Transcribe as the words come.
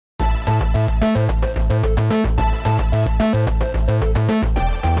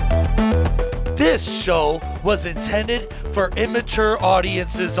show was intended for immature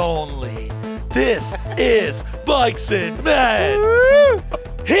audiences only. This is Bikes and Men.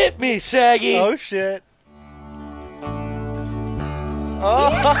 Hit me, Shaggy. Oh, shit.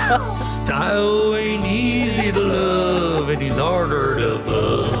 Style ain't easy to love, and he's harder to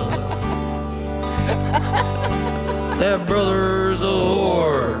fuck. That brother's a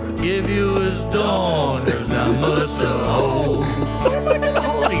whore, give you his dawn, there's not much to hold.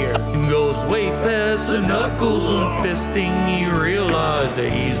 He goes way past the knuckles when fisting, he realized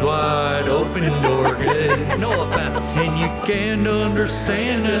that he's wide open and door gay. No offense. And you can't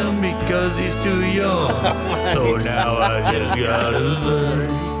understand him because he's too young. So now I just gotta say,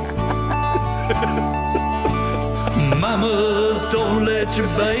 mamas, don't let your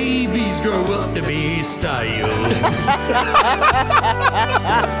babies grow up to be style.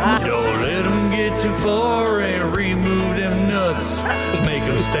 Don't let them get too far and remove them nuts. Make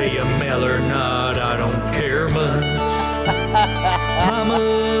them stay a male or not, I don't care much.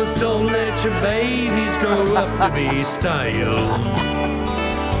 Mamas, don't let your babies grow up to be style.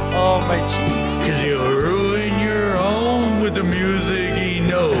 Oh, my cheeks. Cause you'll ruin your home with the music he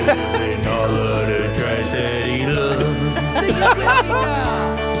knows and all of the trash that he loves.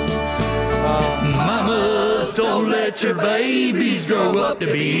 Mamas, don't let your babies grow up to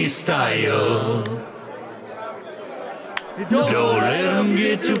be style. Don't let them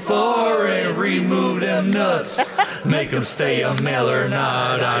get too far and remove them nuts. Make them stay a male or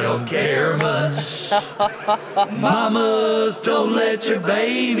not, I don't care much. Mamas, don't let your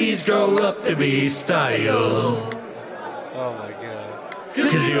babies grow up to be style. Oh, my God.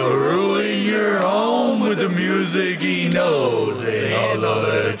 Cause you'll ruin your home with the music he knows and all of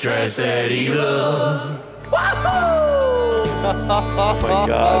the trash that he loves. Oh my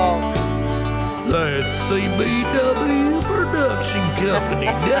God. That's CBW Production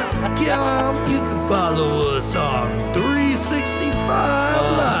Company.com. You can follow us on 365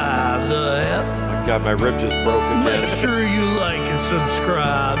 Live, the app. My God, my rib just broke again. Make sure you like and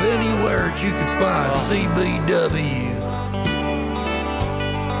subscribe anywhere that you can find CBW.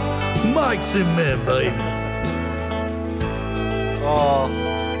 Mike's and Men, baby. Oh.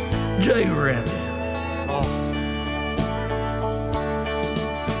 Jay Remy.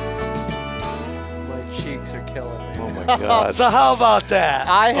 Cheeks are killing me. Oh my God. So how about that?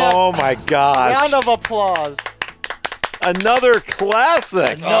 I have Oh my gosh. round of applause. Another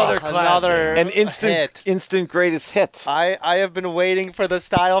classic. Another classic. Another An hit. instant greatest hit. I have been waiting for the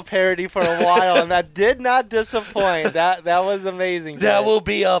style parody for a while, and that did not disappoint. That was amazing. That Jay. will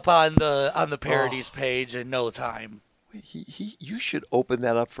be up on the parodies page in no time. You should open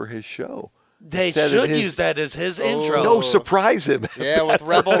that up for his show. They Instead of should his- use that as his intro. No, surprise him. Yeah, with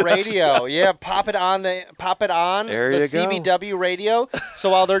Rebel Radio. Yeah, pop it on There the you go. CBW radio.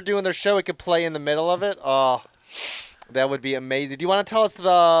 So while they're doing their show, it could play in the middle of it. Oh, that would be amazing. Do you want to tell us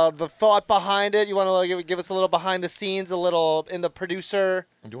the thought behind it? You want to give us a little behind the scenes, a little in the producer?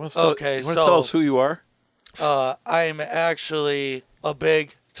 Do you want to Okay, tell us who you are? I'm actually a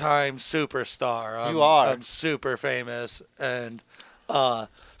big time superstar. You are. I'm super famous, and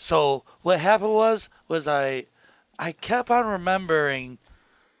so what happened was I kept on remembering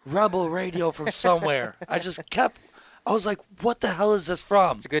Rebel Radio from somewhere. I was like, what the hell is this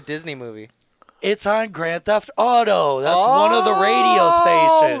from? It's a good Disney movie. It's on Grand Theft Auto. That's one of the radio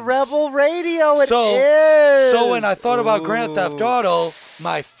stations. Rebel Radio, it is. So when I thought about Grand Theft Auto,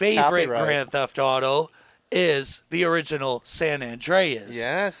 my favorite Copyright. Grand Theft Auto is the original San Andreas.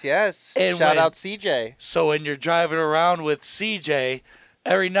 Yes. And Shout when- out CJ. So when you're driving around with CJ,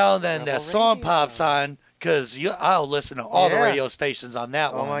 every now and then Rebel that song Radio. pops on because I'll listen to all the Yeah. radio stations on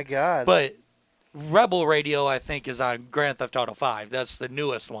that one. Oh my God. But Rebel Radio, I think, is on Grand Theft Auto 5. That's the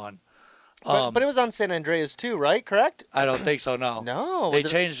newest one. But it was on San Andreas too, right? Correct? I don't think so, no. No. They Was it,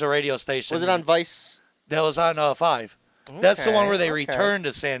 changed the radio station. was it on Vice? That was on 5. That's the one where they Okay. returned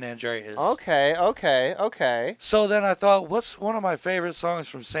to San Andreas. Okay. So then I thought, what's one of my favorite songs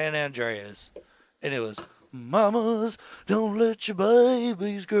from San Andreas? And it was, Mamas, don't let your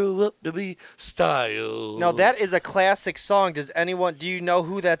babies grow up to be style. Now that is a classic song. Do you know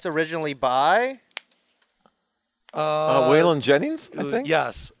who that's originally by? Waylon Jennings, I think?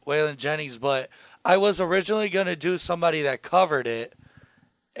 Yes, Waylon Jennings. But I was originally going to do somebody that covered it.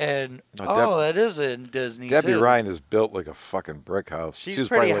 And, that is in Disney, Debbie too. Ryan is built like a fucking brick house. She's was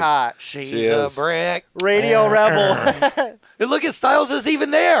pretty probably hot. She's She a is. brick. Radio Rebel. And look at Styles is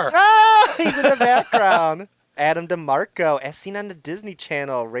even there. Ah, he's in the background. Adam DeMarco, as seen on the Disney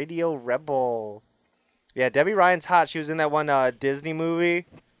Channel, Radio Rebel. Yeah, Debbie Ryan's hot. She was in that one Disney movie.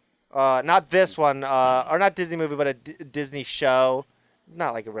 Not this one, or not Disney movie, but a Disney show.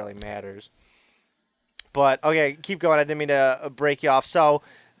 Not like it really matters. But okay, keep going. I didn't mean to break you off. So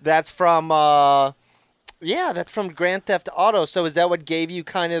that's from that's from Grand Theft Auto. So is that what gave you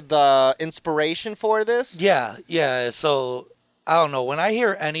kind of the inspiration for this? Yeah. So I don't know. When I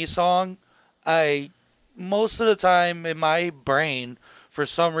hear any song, most of the time in my brain, for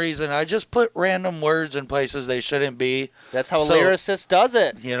some reason, I just put random words in places they shouldn't be. That's how a lyricist does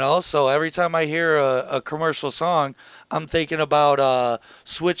it. So every time I hear a commercial song, I'm thinking about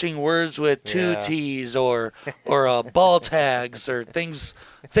switching words with two T's or ball tags or things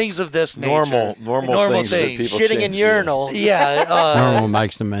of this nature. Normal things. That people Shitting in change, urinals. Yeah. Normal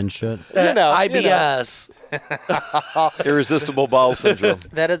Mike's the men shit. IBS. Irresistible bowel syndrome.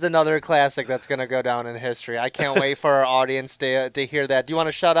 That is another classic that's going to go down in history. I can't wait for our audience to hear that. Do you want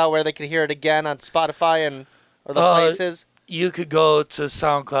to shout out where they can hear it again on Spotify and other places? You could go to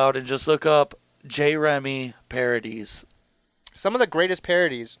SoundCloud and just look up J. Remy parodies. Some of the greatest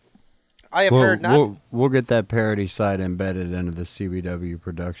parodies I have heard. We'll get that parody side embedded into the CBW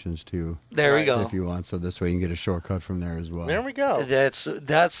Productions too. There we go. If you want, so this way you can get a shortcut from there as well. There we go.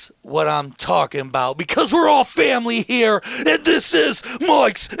 That's what I'm talking about, because we're all family here, and this is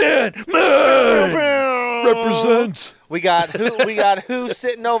Mike's and Men. Represent. We got who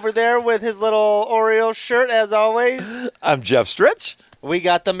sitting over there with his little Oreo shirt as always. I'm Jeff Stritch. We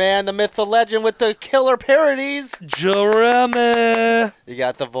got the man, the myth, the legend with the killer parodies. Jeremy. You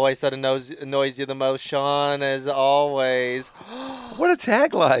got the voice that annoys you the most, Sean, as always. What a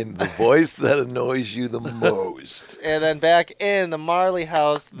tagline. The voice that annoys you the most. And then back in the Marley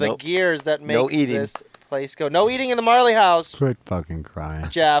house, the gears that make this place go. No eating in the Marley house. Quit fucking crying.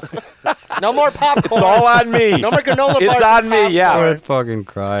 Jeff. No more popcorn. It's all on me. No more granola bars. It's on me, yeah. Quit fucking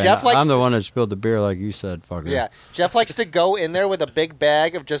crying. Jeff likes I'm the one that spilled the beer like you said, fucker. Yeah. Jeff likes to go in there with a big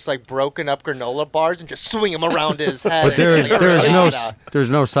bag of just like broken up granola bars and just swing them around his head. But there's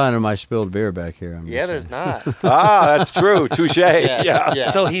no sign of my spilled beer back here. There's not. That's true. Touche. Yeah.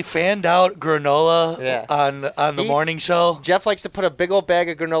 So he fanned out granola on the morning show. Jeff likes to put a big old bag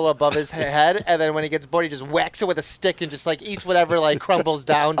of granola above his head, and then when he gets bored, he just whacks it with a stick and just like eats whatever like crumbles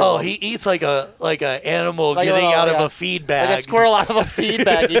down to him. He eats like a animal getting out of a feed bag. Like a squirrel out of a feed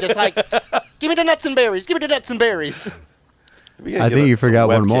bag. He just like, give me the nuts and berries. Give me the nuts and berries. I think you forgot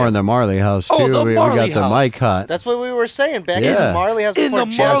one more in the Marley house too. We got the mic hut. That's what we were saying back in the Marley house. In the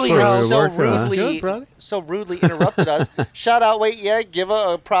Marley house, so rudely interrupted us. Shout out! Give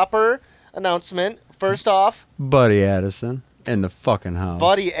a proper announcement. First off, Buddy Addison in the fucking house.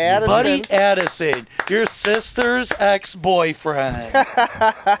 Buddy Addison. Buddy Addison, your sister's ex-boyfriend.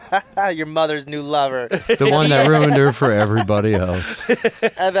 Your mother's new lover. The one that ruined her for everybody else.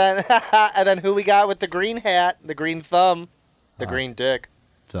 and then who we got with the green hat, the green thumb, the green dick.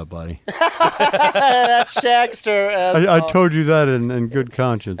 What's up, buddy? That's Shagster. I told you that in good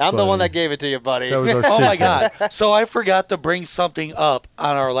conscience. I'm the one that gave it to you, buddy. That was our Oh my shit God. So I forgot to bring something up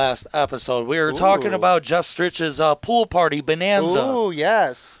on our last episode. We were talking about Jeff Stritch's pool party bonanza. Ooh,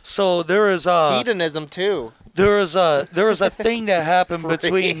 yes. So there is hedonism too. There was a thing that happened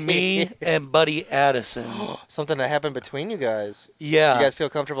between me and Buddy Addison. Something that happened between you guys. Yeah. You guys feel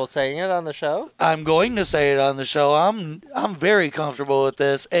comfortable saying it on the show? I'm going to say it on the show. I'm very comfortable with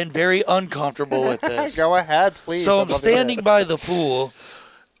this and very uncomfortable with this. Go ahead, please. So I'm standing by the pool.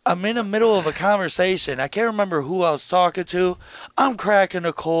 I'm in the middle of a conversation. I can't remember who I was talking to. I'm cracking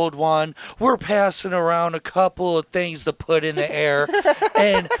a cold one. We're passing around a couple of things to put in the air.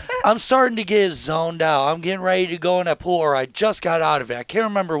 And I'm starting to get zoned out. I'm getting ready to go in that pool, or I just got out of it. I can't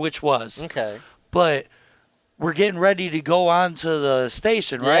remember which was. Okay. But we're getting ready to go on to the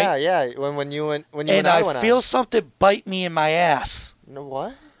station, right? Yeah. When you and I went feel on. something bite me in my ass. No,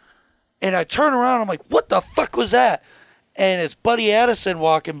 what? And I turn around. I'm like, what the fuck was that? And it's Buddy Addison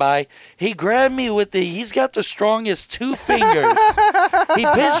walking by. He grabbed me he's got the strongest two fingers. He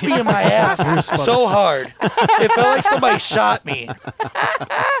pinched me in my ass so hard. It felt like somebody shot me.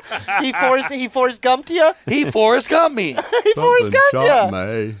 He Forrest Gumped you? He Forrest Gumped me. He Forrest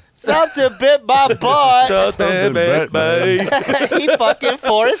Gumped you. Something bit my butt. Something bit me. He fucking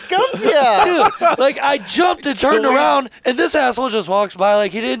Forrest Gumped you. Dude, like I jumped and turned around, and this asshole just walks by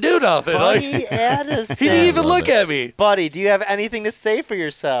like he didn't do nothing. Buddy Addison. He didn't even look at me. Buddy, do you have anything to say for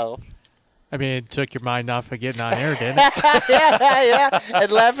yourself? I mean, it took your mind off of getting on air, didn't it? yeah.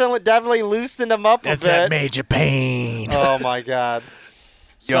 It definitely loosened him up a bit. That major pain. Oh, my God.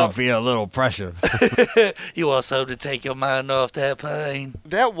 Don't feel a little pressure. You want something to take your mind off that pain?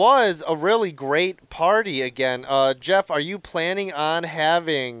 That was a really great party again. Jeff, are you planning on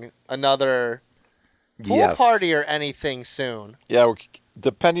having another pool party or anything soon? Yeah, we're,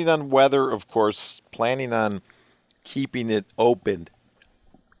 depending on weather, of course, planning on keeping it open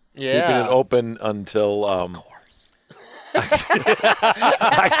Yeah. Keeping it open until October.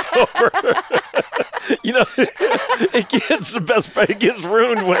 It gets the best part. It gets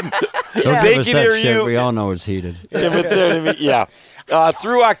ruined when Don't they give us can that hear shit. you. We all know it's heated. If it's there to me, yeah.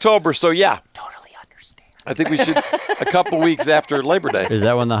 Through October. So yeah, Totally understand. I think we should a couple weeks after Labor Day. Is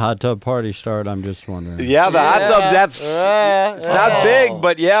that when the hot tub parties start? I'm just wondering. Yeah, the hot tubs. It's not big,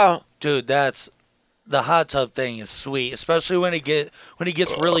 but yeah. Dude, the hot tub thing is sweet, especially when it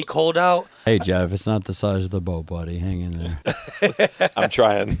gets really cold out. Hey, Jeff, it's not the size of the boat, buddy. Hang in there. I'm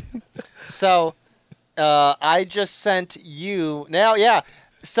trying. So, I just sent you now. Yeah.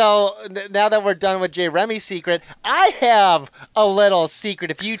 So now that we're done with J. Remy's secret, I have a little secret.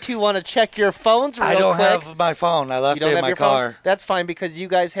 If you two want to check your phones real I don't quick. have my phone. I You left don't it in have my your car. phone? That's fine because you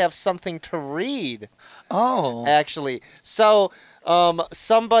guys have something to read. Oh. Actually. So,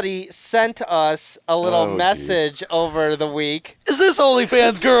 somebody sent us a little message over the week. Is this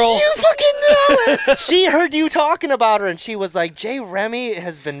OnlyFans girl? You fucking know it! She heard you talking about her, and she was like, Jay Remy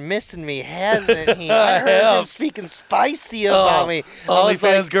has been missing me, hasn't he? I heard him speaking spicy about me. I was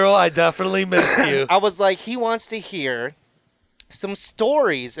OnlyFans like, girl, I definitely missed you. I was like, he wants to hear some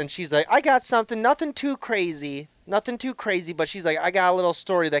stories. And she's like, I got something, nothing too crazy, but she's like, I got a little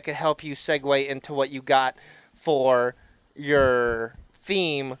story that could help you segue into what you got for your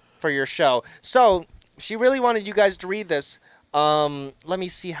theme for your show. So she really wanted you guys to read this. Let me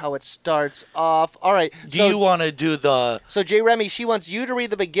see how it starts off. All right. Do you want to do the... So J. Remy, she wants you to read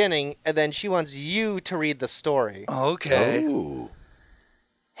the beginning, and then she wants you to read the story. Okay. Ooh.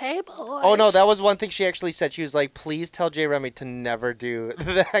 Hey, boys. Oh, no, that was one thing she actually said. She was like, please tell J. Remy to never do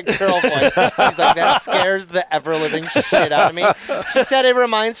that girl voice. She's like, that scares the ever-living shit out of me. She said it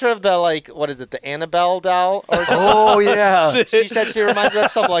reminds her of the, like, what is it, the Annabelle doll or something? Oh yeah. She said she reminds her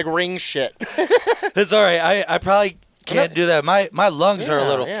of some, like, ring shit. It's all right. I probably can't do that. My lungs are a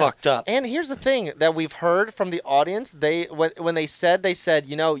little fucked up. And here's the thing that we've heard from the audience. When they said,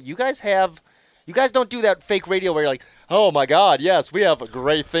 you know, you guys don't do that fake radio where you're like, oh my God, yes, we have a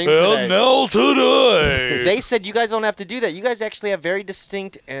great thing today. Now today. They said you guys don't have to do that. You guys actually have very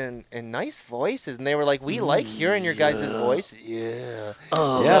distinct and nice voices. And they were like, we like hearing your guys' voice. Yeah.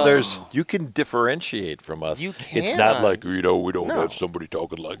 Yeah, you can differentiate from us. You can. It's not like, we don't No. have somebody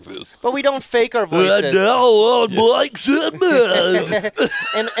talking like this. But we don't fake our voices.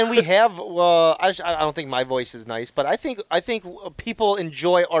 And we have, I don't think my voice is nice, but I think people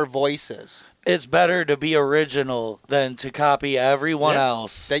enjoy our voices. It's better to be original than to copy everyone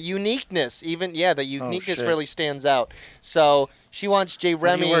else. That uniqueness, shit. really stands out. So she wants J.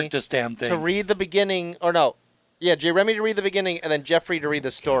 Remy work this damn thing. to read the beginning, J. Remy to read the beginning, and then Jeffrey to read the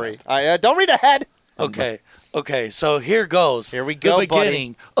story. Don't read ahead. Okay, so here goes. Here we go, The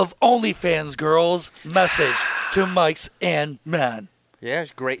beginning of OnlyFans Girl's message to Mike's and men. Yeah,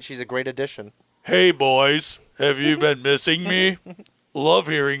 she's great. She's a great addition. Hey, boys. Have you been missing me? Love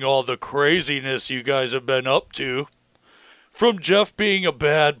hearing all the craziness you guys have been up to. From Jeff being a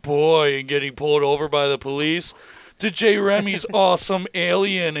bad boy and getting pulled over by the police, to J. Remy's awesome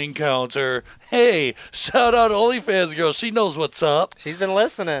alien encounter. Hey, shout out OnlyFans Girl. She knows what's up. She's been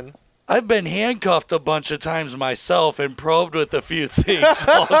listening. I've been handcuffed a bunch of times myself and probed with a few things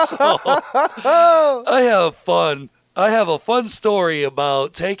also. I have a fun story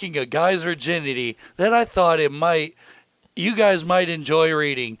about taking a guy's virginity that I thought you guys might enjoy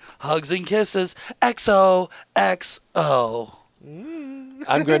reading. Hugs and kisses. XOXO.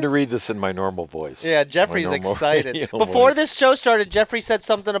 I'm going to read this in my normal voice. Yeah, Jeffrey's My normal excited. radio Before voice. this show started, Jeffrey said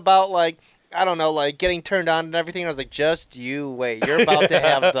something about, like, I don't know, like getting turned on and everything. I was like, just you wait. You're about to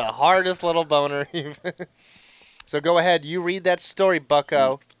have the hardest little boner. So go ahead. You read that story,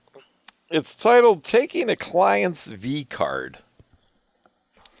 bucko. It's titled Taking a Client's V-Card.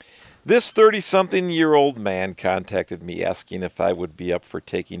 This 30-something-year-old man contacted me asking if I would be up for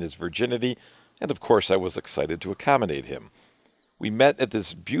taking his virginity, and of course I was excited to accommodate him. We met at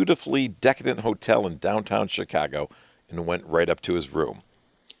this beautifully decadent hotel in downtown Chicago and went right up to his room.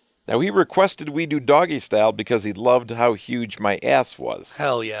 Now, he requested we do doggy style because he loved how huge my ass was.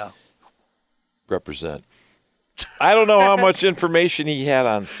 Hell yeah. Represent. I don't know how much information he had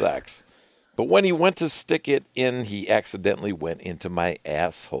on sex, but when he went to stick it in, he accidentally went into my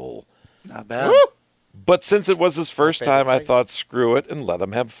asshole. Not bad. Woo! But since it was his first time, I thought screw it and let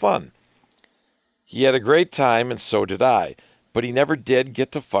him have fun. He had a great time, and so did I, but he never did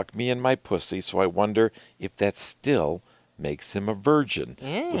get to fuck me in my pussy, so I wonder if that's still makes him a virgin.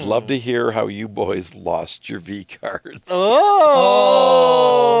 Would love to hear how you boys lost your V cards.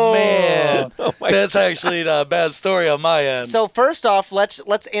 Oh, man. Oh, my That's actually not a bad story on my end. So first off, let's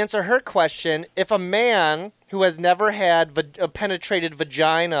answer her question. If a man who has never had a penetrated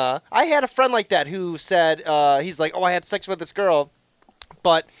vagina, I had a friend like that who said he's like, I had sex with this girl,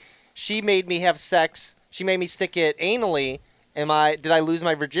 but she made me have sex. She made me stick it anally. Did I lose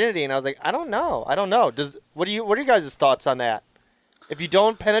my virginity? And I was like, I don't know. What are your guys' thoughts on that? If you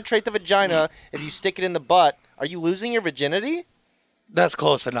don't penetrate the vagina, if you stick it in the butt, are you losing your virginity? That's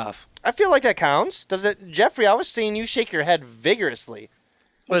close enough. I feel like that counts. Does it, Jeffrey? I was seeing you shake your head vigorously.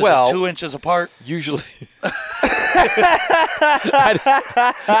 What is it, 2 inches apart? Usually. I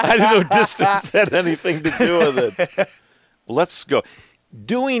didn't know distance had anything to do with it. Let's go.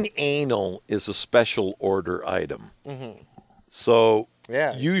 Doing anal is a special order item. Mm-hmm. So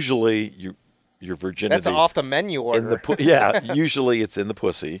usually your virginity. That's off the menu order. Usually it's in the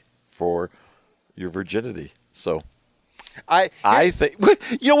pussy for your virginity. So I think,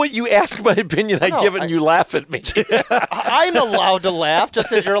 you know what, you ask my opinion, I give it and you laugh at me. I'm allowed to laugh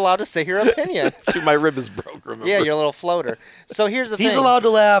just as you're allowed to say your opinion. My rib is broke, remember? Yeah, your little floater. So here's the thing. He's allowed to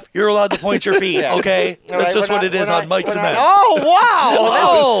laugh. You're allowed to point your feet, okay? That's just what it is on Mike Cement. Oh,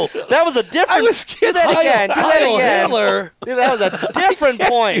 wow. That was a different... I was kidding. Do that again. Hitler. Dude, that was a different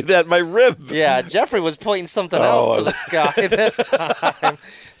point. Do that, my rib. Yeah, Jeffrey was pointing something else to the sky this time.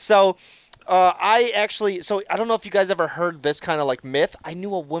 So... I don't know if you guys ever heard this kind of like myth. I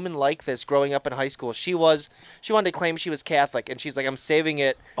knew a woman like this growing up in high school. She wanted to claim she was Catholic, and she's like, I'm saving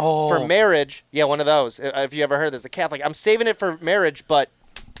it for marriage. Yeah, one of those. If you ever heard this, a Catholic. I'm saving it for marriage, but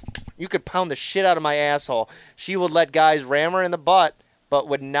you could pound the shit out of my asshole. She would let guys ram her in the butt, but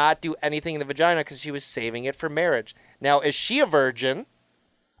would not do anything in the vagina because she was saving it for marriage. Now, is she a virgin?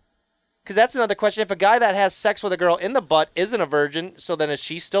 Because that's another question. If a guy that has sex with a girl in the butt isn't a virgin, so then is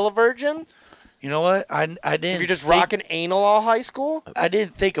she still a virgin? You know what? I didn't. If you're just rocking anal all high school? I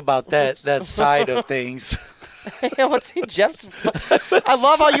didn't think about that side of things. Jeff's... I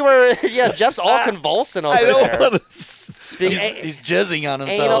love how you were... Yeah, Jeff's all convulsing over there. I don't want to... He's jizzing on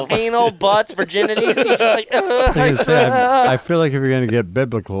himself. Anal butts, virginities. He's just like... I feel like if you're going to get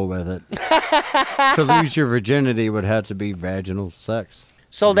biblical with it, to lose your virginity would have to be vaginal sex.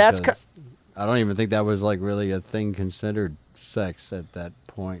 So that's... I don't even think that was like really a thing considered sex at that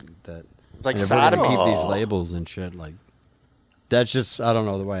point. That it's like sodomy. Keep these labels and shit. Like that's just, I don't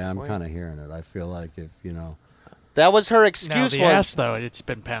know, the way I'm kind of hearing it. I feel like if that was her excuse. Now, the ass though, it's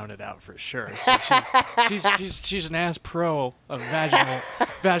been pounded out for sure. So she's an ass pro, a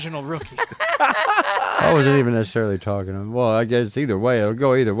vaginal rookie. I wasn't even necessarily talking. Well, I guess either way, it'll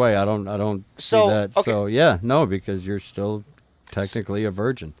go either way. I don't see that. Okay. So yeah, no, because you're still technically a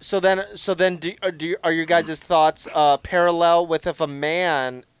virgin. So then, are your guys' thoughts parallel with if a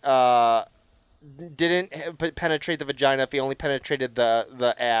man didn't penetrate the vagina, if he only penetrated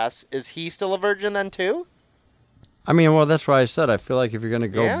the ass, is he still a virgin then too? I mean, well, that's why I said I feel like if you're going to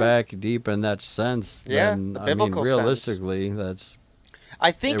go back deep in that sense, then the biblical realistically, sense.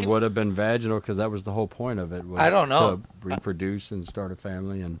 I think it would have been vaginal because that was the whole point of it. Was I don't know. To reproduce and start a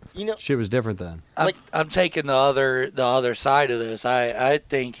family, and shit was different then. I'm taking the other side of this. I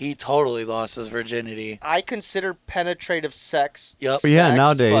think he totally lost his virginity. I consider penetrative sex. Yep. But yeah,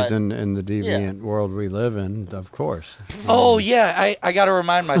 nowadays in the deviant world we live in, of course. Oh yeah, I got to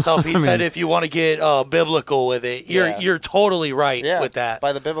remind myself. He said if you want to get biblical with it, you're totally right with that.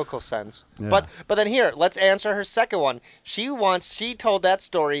 By the biblical sense. Yeah. But then here, let's answer her second one. She told that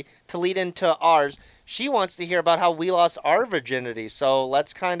story to lead into ours. She wants to hear about how we lost our virginity. So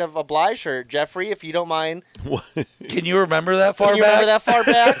let's kind of oblige her. Jeffrey, if you don't mind. Can you remember that far back?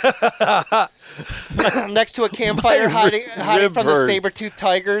 Next to a campfire hiding from the saber-toothed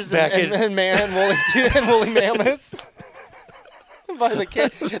tigers and woolly mammoths. By the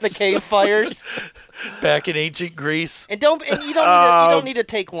cave fires. Back in ancient Greece. And you don't need to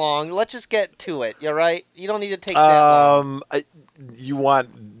take long. Let's just get to it. You're right. You don't need to take that long. You want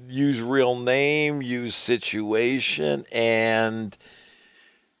use real name, use situation, and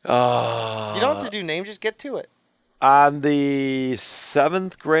you don't have to do names. Just get to it. On the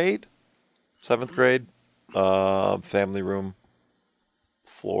seventh grade, family room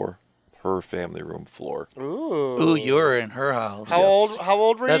floor. Her family room floor. Ooh, you were in her house. How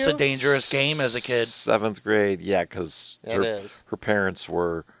old were you? That's a dangerous game as a kid. 7th grade, yeah, because her parents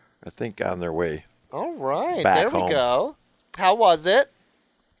were, I think, on their way. All right, back there home. We go. How was it?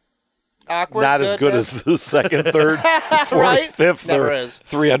 awkward. Not as good as the second, third, fourth, Right? fifth, Never or is.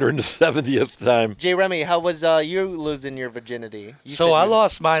 370th time. Jay Remy, how was you losing your virginity? You So said I you-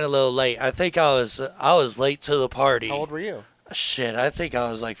 lost mine a little late. I think I was late to the party. How old were you? Shit, I think I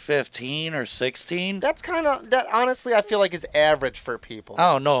was like 15 or 16. That's kind of that. Honestly, I feel like is average for people.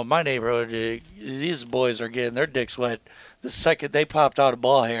 I don't know. In my neighborhood, these boys are getting their dicks wet the second they popped out of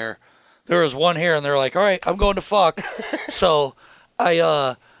ball hair. There was one here, and they're like, "All right, I'm going to fuck." So,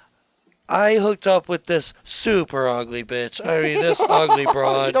 I hooked up with this super ugly bitch. I mean, this ugly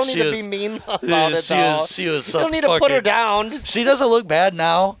broad. You don't need she to was, be mean about it, she though. was, she was You so don't need to put her fucking- down. Just She doesn't look bad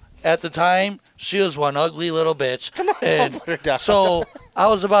now. At the time, she was one ugly little bitch. Come on, and don't put her down. So I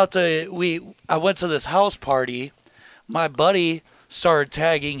was about to. I went to this house party. My buddy started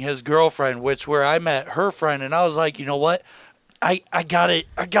tagging his girlfriend, where I met her friend, and I was like, you know what? I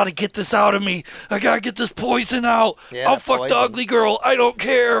gotta get this out of me. I gotta get this poison out. Yeah, I'll fuck poison. the ugly girl. I don't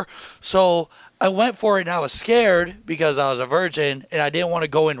care. So I went for it, and I was scared because I was a virgin, and I didn't want to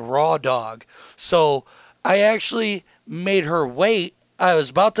go in raw dog. So I actually made her wait. I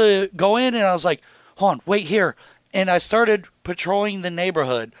was about to go in, and I was like, hold on, wait here. And I started patrolling the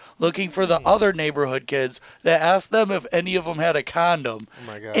neighborhood, looking for the other neighborhood kids that asked them if any of them had a condom. Oh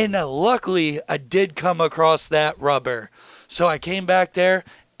my God. And luckily, I did come across that rubber. So I came back there,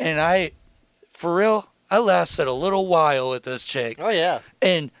 and for real, I lasted a little while with this chick. oh yeah.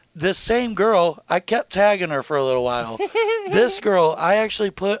 And this same girl, I kept tagging her for a little while. This girl, I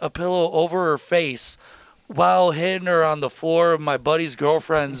actually put a pillow over her face while hitting her on the floor of my buddy's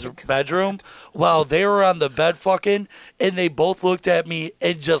girlfriend's bedroom while they were on the bed fucking, and they both looked at me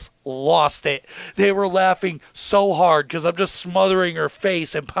and just lost it. They were laughing so hard because I'm just smothering her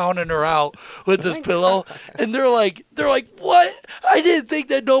face and pounding her out with this pillow. And they're like, what? I didn't think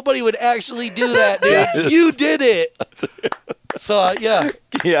that nobody would actually do that, dude. Yes. You did it. So, yeah.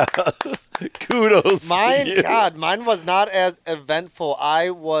 Yeah. Kudos. to you. Mine was not as eventful. I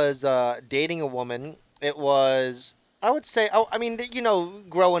was dating a woman. It was, I would say, I mean,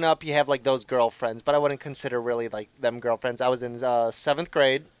 growing up, you have like those girlfriends, but I wouldn't consider really like them girlfriends. I was in 7th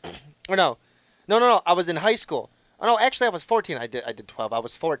grade. Or no. I was in high school. Oh, no, actually, I was 14. I did 12. I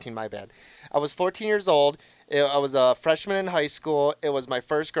was 14, my bad. I was 14 years old. I was a freshman in high school. It was my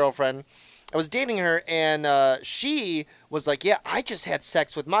first girlfriend. I was dating her, and she was like, yeah, I just had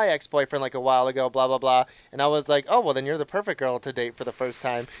sex with my ex-boyfriend like a while ago, blah, blah, blah. And I was like, oh, well, then you're the perfect girl to date for the first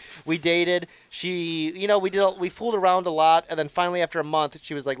time. We dated. She, we fooled around a lot, and then finally after a month,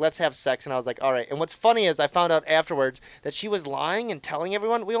 she was like, let's have sex. And I was like, all right. And what's funny is I found out afterwards that she was lying and telling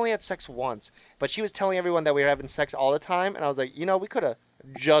everyone we only had sex once. But she was telling everyone that we were having sex all the time, and I was like, we could have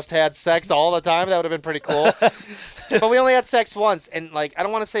just had sex all the time. That would have been pretty cool. But we only had sex once, and like I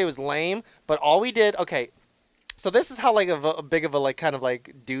don't want to say it was lame, but all we did, okay, so this is how like a big of a like kind of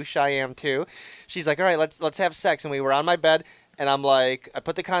like douche I am too. She's like, all right, let's have sex, and we were on my bed, and I'm like, I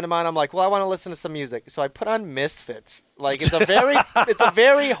put the condom on, I'm like, well, I want to listen to some music, so I put on Misfits. Like it's a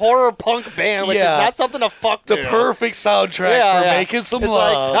very horror punk band, which is not something to fuck The to. perfect soundtrack for making some it's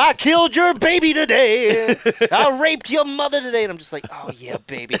love. Like, I killed your baby today. I raped your mother today. And I'm just like, oh, yeah,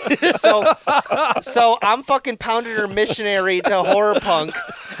 baby. So I'm fucking pounding her missionary to horror punk.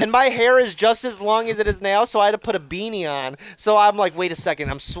 And my hair is just as long as it is now, so I had to put a beanie on. So I'm like, wait a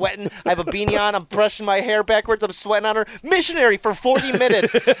second. I'm sweating. I have a beanie on. I'm brushing my hair backwards. I'm sweating on her. Missionary for 40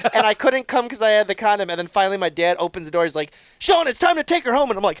 minutes. And I couldn't come because I had the condom. And then finally my dad opens the door. He's like, Sean, it's time to take her home.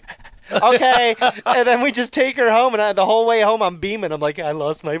 And I'm like, okay. And then we just take her home, and the whole way home I'm beaming. I'm like, I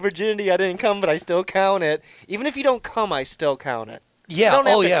lost my virginity. I didn't come, but I still count it. Even if you don't come, I still count it. You Yeah, don't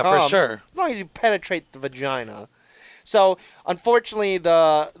have to for come, sure. as long as you penetrate the vagina. So unfortunately,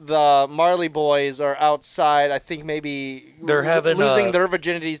 the Marley boys are outside. I think maybe They're having losing their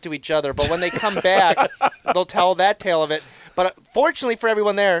virginities to each other. But when they come back, they'll tell that tale of it. But fortunately for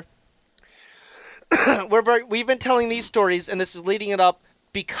everyone there, we've been telling these stories, and this is leading it up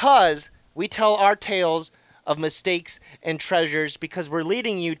because we tell our tales of mistakes and treasures because we're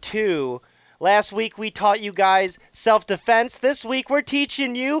leading you to. Last week we taught you guys self-defense. This week we're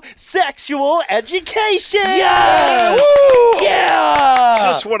teaching you sexual education. Yes! Woo! Yeah!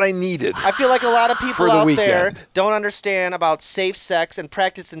 Just what I needed. I feel like a lot of For people the out there weekend. don't understand about safe sex and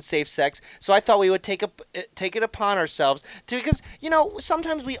practicing safe sex. So I thought we would take it upon ourselves because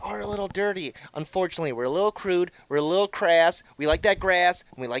sometimes we are a little dirty. Unfortunately, we're a little crude, we're a little crass. We like that grass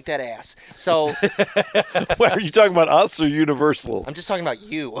and we like that ass. So What, are you talking about us or Universal? I'm just talking about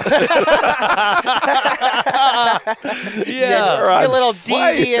you. Yeah. You're on You're a little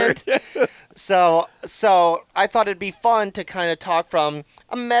fire. deviant. So I thought it'd be fun to kind of talk from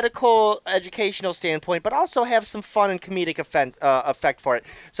a medical educational standpoint, but also have some fun and comedic effect for it.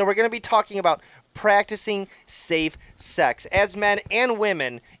 So we're going to be talking about practicing safe sex. As men and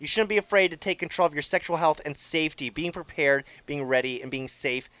women, you shouldn't be afraid to take control of your sexual health and safety. Being prepared, being ready, and being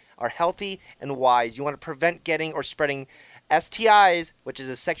safe are healthy and wise. You want to prevent getting or spreading STIs, which is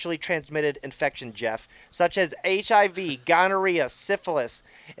a sexually transmitted infection, Jeff, such as HIV, gonorrhea, syphilis.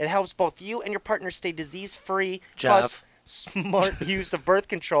 It helps both you and your partner stay disease-free. Jeff. Plus, smart use of birth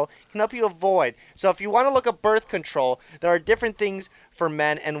control can help you avoid. So if you want to look at birth control, there are different things for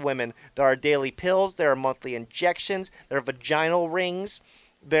men and women. There are daily pills, there are monthly injections, there are vaginal rings.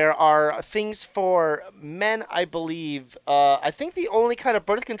 There are things for men, I believe. I think the only kind of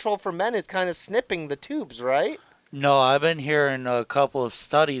birth control for men is kind of snipping the tubes, right? No, I've been hearing a couple of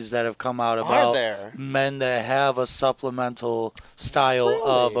studies that have come out about men that have a supplemental style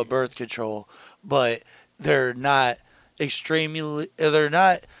of a birth control, but they're not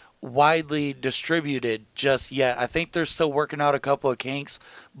widely distributed just yet. I think they're still working out a couple of kinks,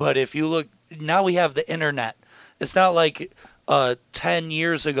 but if you look, now we have the internet. It's not like 10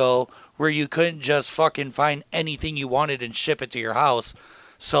 years ago where you couldn't just fucking find anything you wanted and ship it to your house.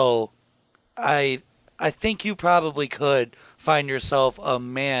 So I think you probably could find yourself a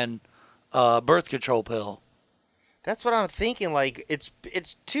man birth control pill. That's what I'm thinking. Like it's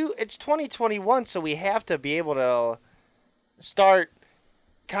 2021, so we have to be able to start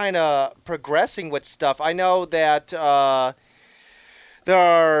kind of progressing with stuff. I know that there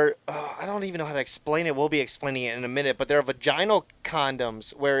are I don't even know how to explain it. We'll be explaining it in a minute, but there are vaginal condoms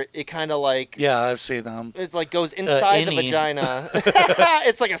where it kind of like I've seen them. It's like goes inside the vagina.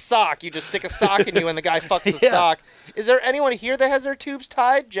 It's like a sock. You just stick a sock in you, and the guy fucks the sock. Is there anyone here that has their tubes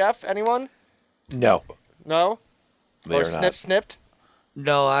tied? Jeff, anyone? No. No. They're or snipped?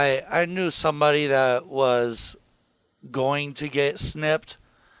 No, I knew somebody that was going to get snipped,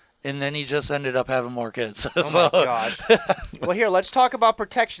 and then he just ended up having more kids. Oh my God. Well, here, let's talk about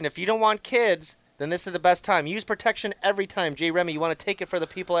protection. If you don't want kids, then this is the best time. Use protection every time. J. Remy, you want to take it for the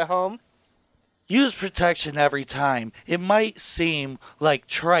people at home? Use protection every time. It might seem like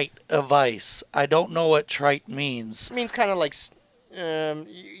trite advice. I don't know what trite means. It means kind of like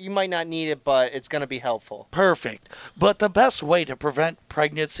you might not need it, but it's going to be helpful. Perfect. But the best way to prevent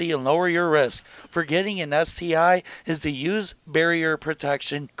pregnancy and lower your risk for getting an STI is to use barrier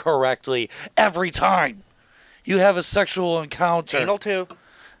protection correctly every time you have a sexual encounter. Anal too.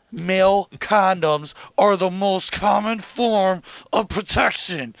 Male condoms are the most common form of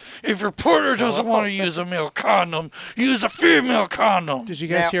protection. If your partner doesn't want to use a male condom, use a female condom. Did you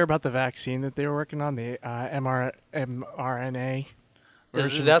guys hear about the vaccine that they were working on, the mRNA?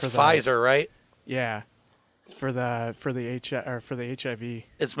 That's Pfizer, right? Yeah, it's for the HIV.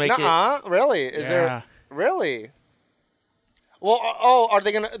 It's making. Really? Is there really? Well, are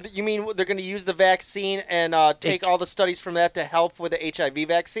they gonna? You mean they're gonna use the vaccine and take all the studies from that to help with the HIV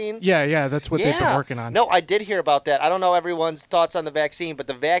vaccine? Yeah, that's what they've been working on. No, I did hear about that. I don't know everyone's thoughts on the vaccine, but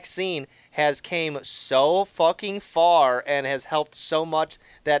the vaccine has came so fucking far and has helped so much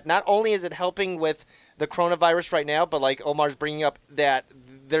that not only is it helping with the coronavirus right now, but like Omar's bringing up, that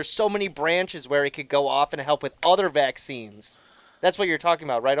there's so many branches where it could go off and help with other vaccines. That's what you're talking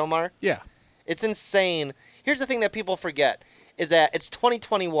about, right, Omar? Yeah. It's insane. Here's the thing that people forget, is that it's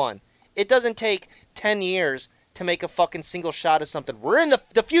 2021. It doesn't take 10 years to make a fucking single shot of something. We're in the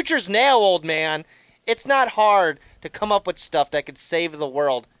future's now, old man. It's not hard to come up with stuff that could save the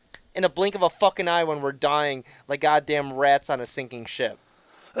world in a blink of a fucking eye when we're dying like goddamn rats on a sinking ship.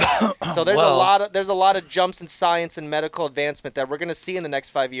 So there's a lot of jumps in science and medical advancement that we're going to see in the next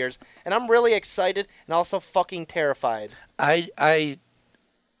 5 years, and I'm really excited and also fucking terrified. I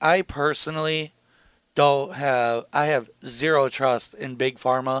personally I have zero trust in Big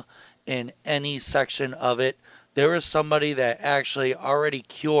Pharma in any section of it. There was somebody that actually already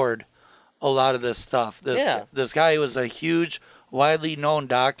cured a lot of this stuff. This guy was a huge, widely known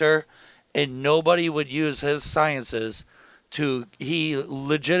doctor, and nobody would use his sciences he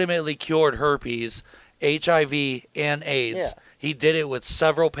legitimately cured herpes, HIV, and AIDS. Yeah. He did it with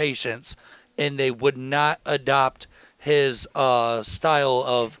several patients, and they would not adopt his style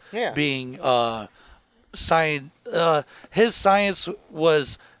of being science. His science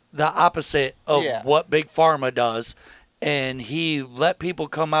was the opposite of what Big Pharma does, and he let people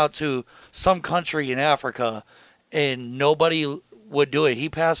come out to some country in Africa, and nobody would do it. He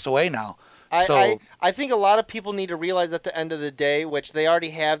passed away now. I think a lot of people need to realize at the end of the day, which they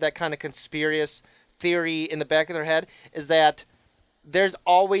already have that kind of conspiracy theory in the back of their head, is that there's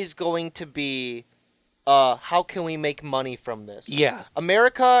always going to be how can we make money from this? Yeah.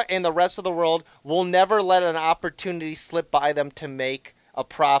 America and the rest of the world will never let an opportunity slip by them to make a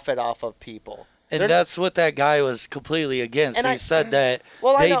profit off of people. And that's what that guy was completely against. He said that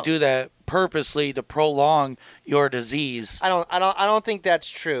they do that purposely to prolong your disease. I don't think that's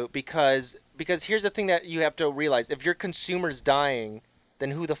true because here's the thing that you have to realize: if your consumer's dying,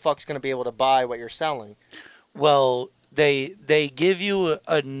 then who the fuck's going to be able to buy what you're selling? Well, they give you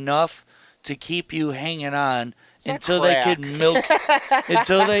enough to keep you hanging on until they can milk. It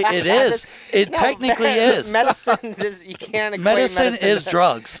technically is. Medicine is, you can't equate medicine is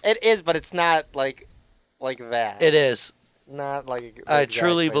drugs. It is, but it's not like that. It is. Not like I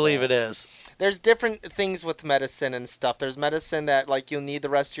truly believe that. it is. There's different things with medicine and stuff. There's medicine that like you'll need the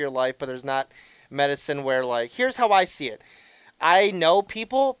rest of your life, but there's not medicine where like, here's how I see it. I know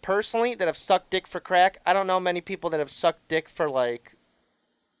people personally that have sucked dick for crack. I don't know many people that have sucked dick for like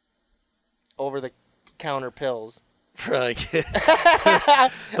over-the-counter pills. Like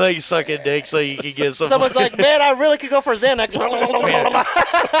sucking dick so you can get some. Someone's like, man, I really could go for Xanax.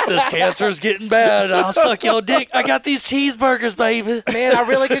 This cancer's getting bad. I'll suck your dick. I got these cheeseburgers, baby. Man, I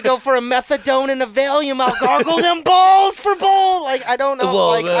really could go for a methadone and a Valium. I'll gargle them balls for bull. Like, I don't know.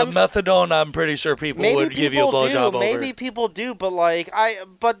 Well, like, methadone, I'm pretty sure people would give you a blowjob over. Maybe people do, but like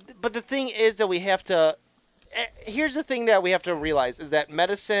but the thing is that we have to. Here's the thing that we have to realize is that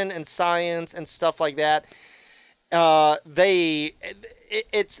medicine and science and stuff like that. There's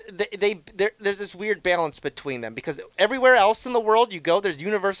this weird balance between them because everywhere else in the world you go, there's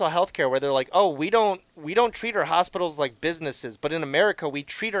universal health care where they're like, oh, we don't treat our hospitals like businesses, but in America we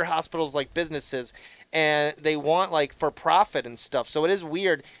treat our hospitals like businesses, and they want like for profit and stuff. So it is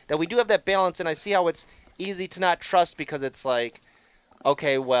weird that we do have that balance, and I see how it's easy to not trust because it's like,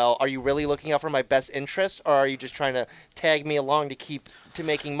 okay, well, are you really looking out for my best interests, or are you just trying to tag me along to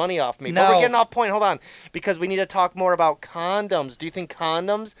making money off me? No. But we're getting off point. Hold on, because we need to talk more about condoms. Do you think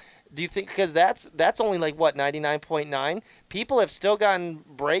because that's only like what 99.9 people have still gotten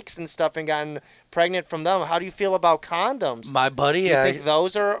breaks and stuff and gotten pregnant from them? How do you feel about condoms? My buddy, do you think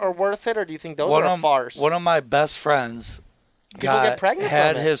those are worth it, or do you think those are a farce? One of my best friends get pregnant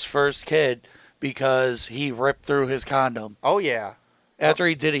had from it. his first kid because he ripped through his condom. Oh yeah. After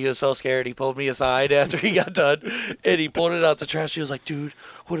he did it, he was so scared. He pulled me aside after he got done, and he pulled it out the trash. He was like, dude,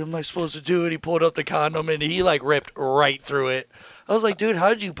 what am I supposed to do? And he pulled up the condom, and he, like, ripped right through it. I was like, dude, how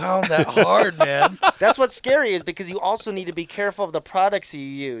did you pound that hard, man? That's what's scary is because you also need to be careful of the products you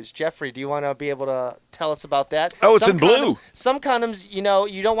use. Jeffrey, do you want to be able to tell us about that? Oh, it's in blue. Some condoms, you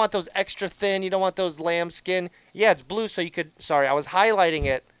don't want those extra thin. You don't want those lambskin. Yeah, it's blue, so you could – sorry, I was highlighting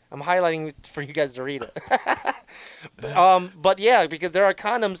it. I'm highlighting for you guys to read it. But yeah, because there are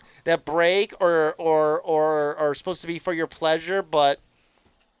condoms that break or are supposed to be for your pleasure, but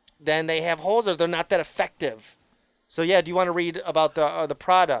then they have holes or they're not that effective. So yeah, do you want to read about the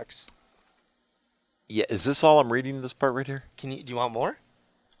products? Yeah, is this all I'm reading? This part right here? Do you want more?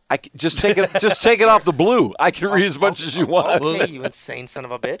 Just take it off the blue. I can read as much as you want. Okay, you insane son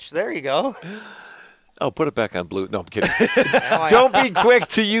of a bitch. There you go. Oh, put it back on blue. No, I'm kidding. Don't be quick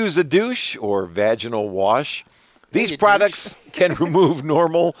to use a douche or vaginal wash. These products can remove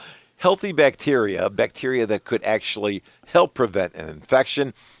normal, healthy bacteria that could actually help prevent an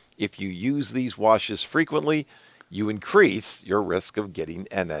infection. If you use these washes frequently, you increase your risk of getting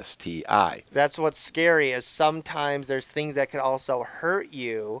an STI. That's what's scary is sometimes there's things that can also hurt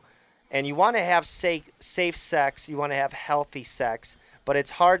you, and you want to have safe sex. You want to have healthy sex. But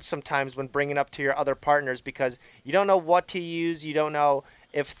it's hard sometimes when bringing up to your other partners because you don't know what to use. You don't know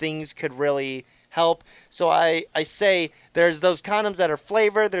if things could really help. So I say there's those condoms that are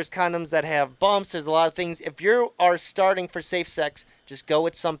flavored. There's condoms that have bumps. There's a lot of things. If you are starting for safe sex, just go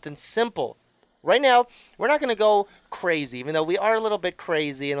with something simple. Right now, we're not going to go crazy, even though we are a little bit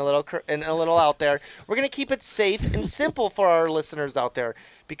crazy and a little out there. We're going to keep it safe and simple for our listeners out there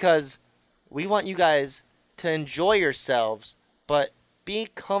because we want you guys to enjoy yourselves, but be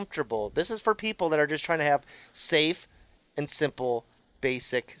comfortable. This is for people that are just trying to have safe and simple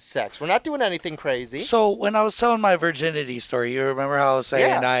basic sex. We're not doing anything crazy. So when I was telling my virginity story, you remember how I was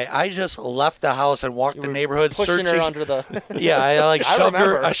saying I just left the house and walked the neighborhood pushing searching her under the Yeah, I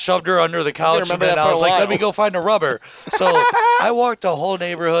shoved her under the couch and then I was like, let me go find a rubber. So I walked the whole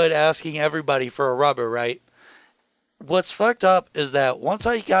neighborhood asking everybody for a rubber, right? What's fucked up is that once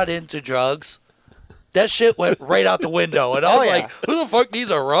I got into drugs, that shit went right out the window. And I was like, who the fuck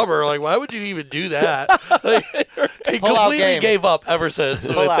needs a rubber? Like, why would you even do that? Like, he completely gave up ever since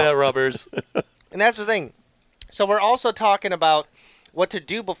with that rubbers. And that's the thing. So we're also talking about what to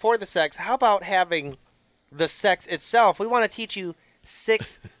do before the sex. How about having the sex itself? We want to teach you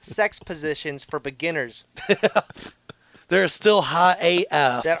 6 sex positions for beginners They're still hot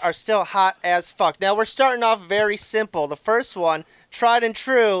AF. that are still hot as fuck. Now, we're starting off very simple. The first one, tried and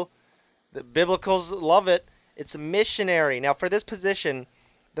true, the biblicals love it. It's a missionary. Now, for this position,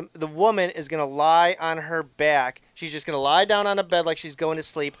 the woman is going to lie on her back. She's just going to lie down on a bed like she's going to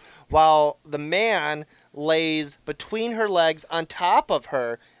sleep, while the man lays between her legs on top of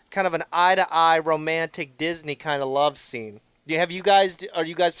her, kind of an eye-to-eye romantic Disney kind of love scene. Are you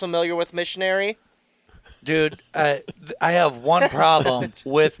guys familiar with missionary? Dude, I have one problem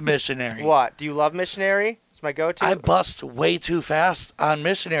with missionary. What? Do you love missionary? It's my go-to. I bust way too fast on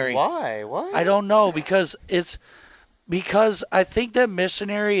missionary. Why? What? I don't know, because I think that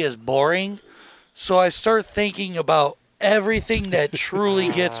missionary is boring, so I start thinking about everything that truly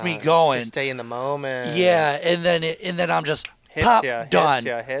gets me going. To stay in the moment. Yeah, and then I'm just Hits pop ya, done.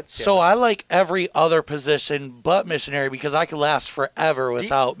 hits ya. So I like every other position but missionary because I could last forever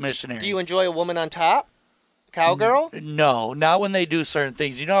without missionary. Do you enjoy a woman on top? Cowgirl? No, not when they do certain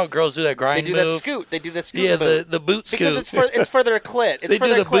things. You know how girls do that They grind do move? that scoot. They do that scoot. Yeah, boot. the boot scoot. Because it's for their clit. It's They for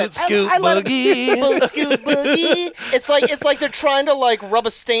do their the clit. boot scoot I let 'em- boogie. Boot scoot boogie. It's like they're trying to like rub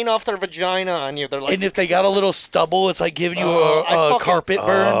a stain off their vagina on you. They're like, And if they got a little stubble, it's like giving you I a fucking- carpet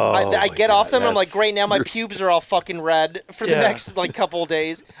burn. I get off them. I'm like, that's- great. Now my pubes are all fucking red for the Yeah. next like couple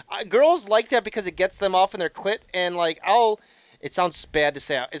days. Girls like that because it gets them off in their clit, and like it sounds bad to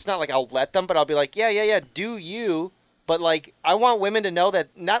say. It's not like I'll let them, but I'll be like, yeah, do you? But like, I want women to know that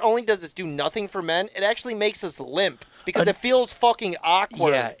not only does this do nothing for men, it actually makes us limp because it feels fucking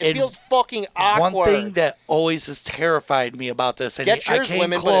awkward. Yeah, it and feels fucking awkward. One thing that always has terrified me about this, and Get I yours, came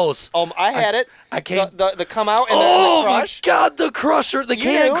women. close. I had it. I came. The come out and Oh the my crush. god, the crusher, the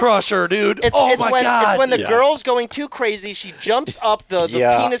can know? crusher, dude. It's my god. It's when the Yeah. girl's going too crazy. She jumps up. The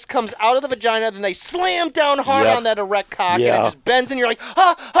Yeah. penis comes out of the vagina. Then they slam down hard Yep. on that erect cock, and Yeah. it just bends. And you're like,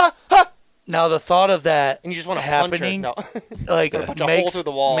 ha ha ha, Now the thought of that and you just want to punch her. happening, No. like punch a hole through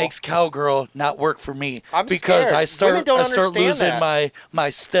the wall. makes cowgirl not work for me I'm because scared. I start Women don't understand losing that. my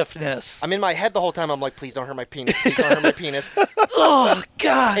stiffness. I'm in my head the whole time. I'm like, please don't hurt my penis. Please don't hurt my penis. Oh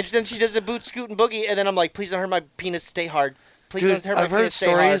god. And then she does the boot, scoot, and boogie, and then I'm like, please don't hurt my penis. Stay hard. Please Dude, don't hurt my I've heard penis. Stay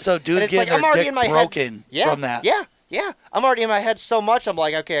stories hard. of dudes And it's getting like, I'm their already dick in my broken head. from that. Yeah. I'm already in my head so much. I'm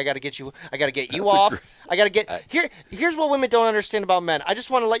like, okay, I got to get you. I got to get you off. I got to get Here's what women don't understand about men. I just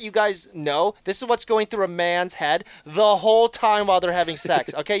want to let you guys know this is what's going through a man's head the whole time while they're having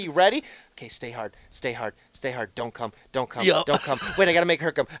sex. Okay, you ready? Okay, stay hard. Don't come. Yep. Don't come. Wait, I gotta make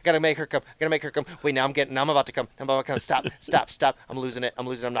her come. Wait, now I'm about to come. Stop. I'm losing it.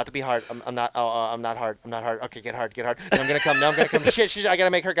 I'm not to be hard. I'm not hard. Okay, get hard. Now I'm gonna come. Shit. I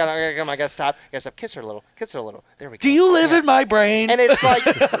gotta make her come. I gotta stop. Kiss her a little. There we go. Do you live in my brain? And it's like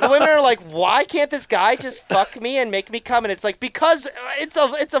the women are like, why can't this guy just fuck me and make me come? And it's like, because it's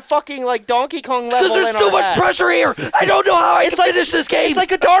a fucking like Donkey Kong level. Because there's too much pressure here. I don't know how I can finish this game. It's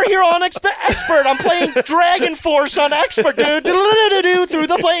like a Guitar Hero on expert. I'm playing Dragon Force on expert, dude. Do through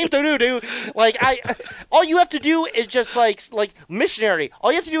the flame, do. Like all you have to do is just like missionary.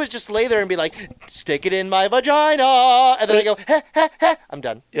 All you have to do is just lay there and be like, stick it in my vagina, and then I go, heh, I'm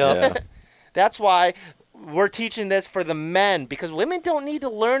done. Yeah. That's why we're teaching this for the men, because women don't need to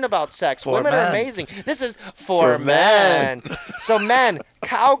learn about sex. For Women are men. amazing. This is for men. men. So men,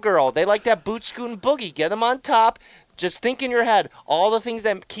 cowgirl, they like that boot, scoot, and boogie. Get them on top. Just think in your head all the things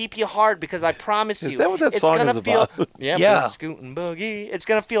that keep you hard, because I promise you, Is that what that it's song gonna is feel, about? Yeah. boot, scoot, and boogie. It's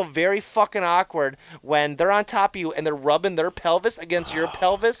gonna feel very fucking awkward when they're on top of you and they're rubbing their pelvis against your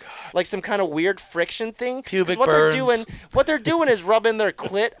pelvis, like some kind of weird friction thing. 'Cause Pubic what burns. what they're doing is rubbing their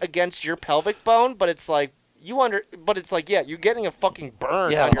clit against your pelvic bone, but it's like yeah, you're getting a fucking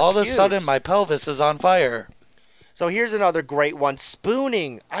burn. Yeah, on your all of a pubes. sudden my pelvis is on fire. So here's another great one: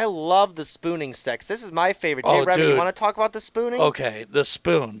 spooning. I love the spooning sex. This is my favorite. Jay Oh, Remy, you dude. want to talk about the spooning? Okay, the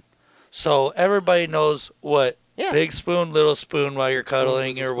spoon. So everybody knows what Yeah. big spoon, little spoon while you're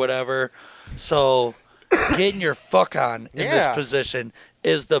cuddling or whatever. So getting your fuck on in Yeah. this position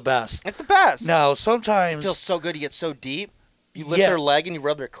is the best. It's the best. Now, It sometimes, feels so good. You get so deep. You lift Yeah. their leg and you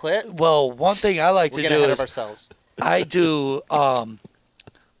rub their clit. well, one thing I like We're to getting do ahead of is ourselves. I do,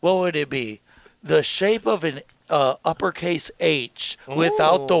 what would it be? The shape of an uppercase H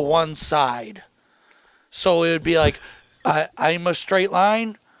without the Ooh. one side. So it would be like, I'm a straight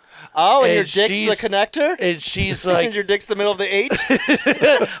line, Oh, and your and dick's the she's- connector? and she's And like, your dick's the middle of the H?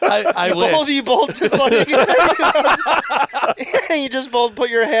 I Both wish. you both just like you just both put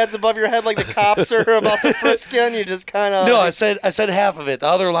your heads above your head like the cops are about to frisk you, and you just kind of No, I said half of it. The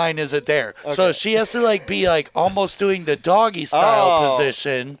other line isn't there. So Okay. she has to like be like almost doing the doggy style Oh.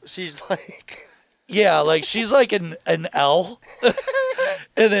 position. she's like Yeah, like she's like an L,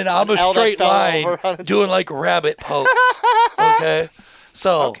 and then I'm a L that straight fell line over on its- doing like rabbit pokes. Okay,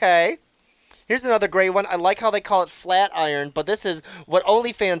 so Okay. Here's another great one. I like how they call it flat iron, but this is what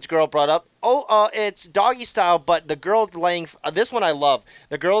OnlyFans girl brought up. It's doggy style, but the girl's laying. This one I love.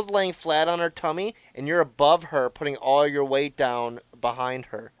 The girl's laying flat on her tummy, and you're above her, putting all your weight down behind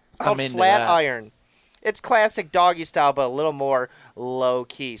her. It's called I'm into flat that. iron. It's classic doggy style, but a little more low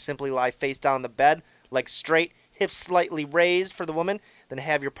key. Simply lie face down on the bed, legs straight, hips slightly raised for the woman. Then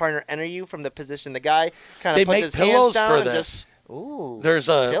have your partner enter you from the position the guy kind they of puts make his hands pillows down for and this. just. Ooh. There's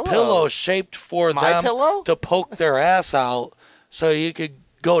a pillows. pillow shaped for My them pillow? to poke their ass out, so you could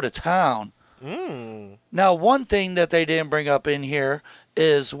go to town. Now, one thing that they didn't bring up in here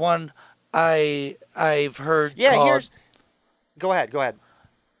is one I've heard Yeah, called Go ahead.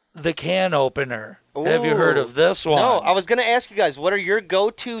 the can opener. Have you heard Ooh. of this one? No, I was going to ask you guys, what are your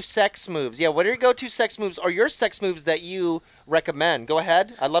go-to sex moves? Yeah, what are your go-to sex moves or your sex moves that you recommend? Go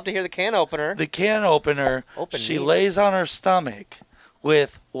ahead. I'd love to hear the can opener. The can opener, Open she meat. lays on her stomach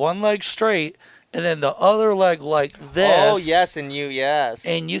with one leg straight and then the other leg like this. Oh, yes, yes.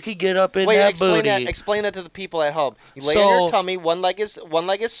 And you could get up in Wait, that explain booty. that. Explain that to the people at home. You lay on your tummy, one leg is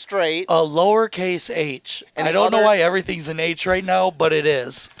straight. A lowercase h. And I the don't know other- why everything's an H right now, but it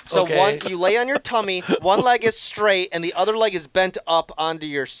is. So okay? you lay on your tummy, one leg is straight, and the other leg is bent up onto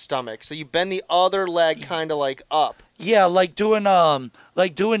your stomach. So you bend the other leg kind of like up. Yeah, like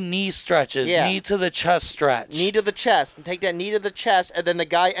doing knee stretches, Yeah. knee to the chest stretch. Knee to the chest, and take that knee to the chest, and then the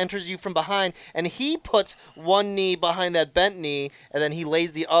guy enters you from behind, and he puts one knee behind that bent knee, and then he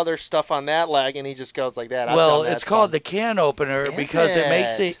lays the other stuff on that leg, and he just goes like that. I've Well, done that. it's called the can opener Is because it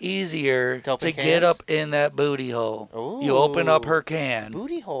makes it? it easier To open to get cans? up in that booty hole. You open up her can.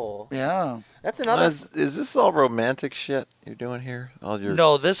 booty hole. Yeah. That's another. Is this all romantic shit you're doing here? All your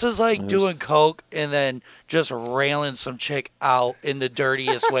No, this is like Nice. doing coke and then just railing some chick out in the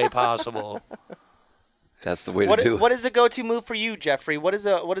dirtiest way possible. That's the way to do it. What is a go-to move for you, Jeffrey? What is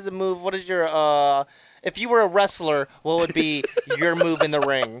a move? What is your if you were a wrestler, what would be your move in the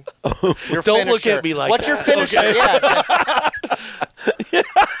ring? Your Don't look finisher. at me like What's your that, finisher? okay? Yeah,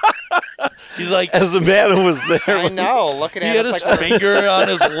 He's like, As the man who was there, I know. Looking he at had us his like we're, finger on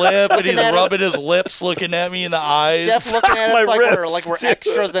his lip and he's at us. rubbing his lips, looking at me in the eyes. Jeff looking at My us like we're ribs,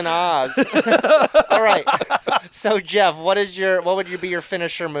 extras in Oz. All right. So Jeff, what would be your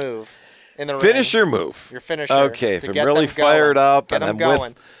finisher move in the ring? finisher move. Your finisher. Okay, if to I'm get really them going. fired up Get and them I'm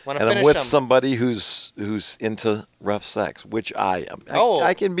going. with Wanna and I'm finish with them. somebody who's into rough sex, which I am. Oh,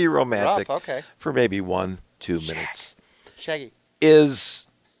 I can be romantic rough, okay. for maybe 1-2 minutes. Shaggy. Is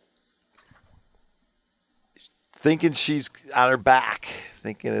thinking she's on her back,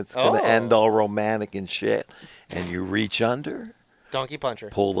 thinking it's going to end all romantic and shit, and you reach under, Donkey puncher.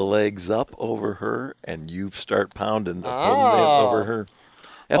 pull the legs up over her, and you start pounding Oh. over her.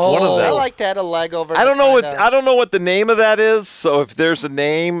 That's one of I them. like that, a leg over. I don't know what kinda I don't know what the name of that is. So if there's a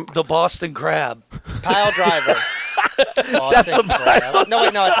name, The Boston Crab. Pile driver. Boston crab. No,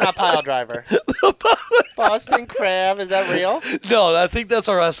 wait, no, it's not pile driver. Boston crab. Is that real? No, I think that's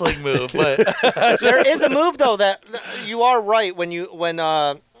a wrestling move, but There is a move though that you are right when you're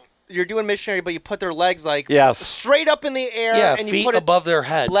doing missionary, but you put their legs like yes, straight up in the air, yeah, and you feet put it above their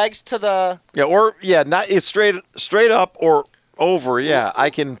head. legs to the. not it's straight up or over. Yeah, I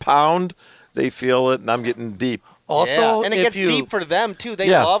can pound. They feel it, and I'm getting deep. Also, yeah. And it if gets you, deep for them too.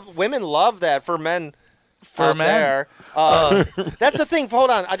 Women love that for men. For out men. there. That's the thing.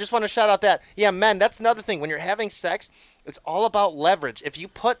 Hold on, I just want to shout out that men. That's another thing. When you're having sex, it's all about leverage. If you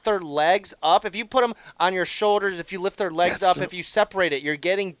put their legs up, if you put them on your shoulders, if you lift their legs up, if you separate it, you're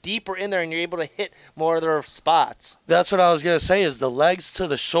getting deeper in there, and you're able to hit more of their spots. That's what I was gonna say. Is the legs to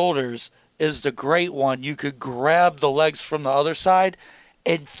the shoulders is the great one. You could grab the legs from the other side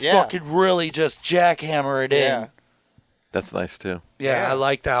and fucking really just jackhammer it in. That's nice too. Yeah, I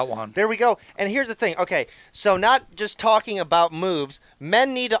like that one. There we go. And here's the thing. Okay, so not just talking about moves,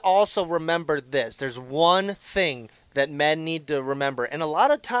 men need to also remember this. There's one thing that men need to remember. And a lot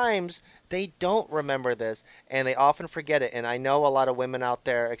of times they don't remember this and they often forget it. And I know a lot of women out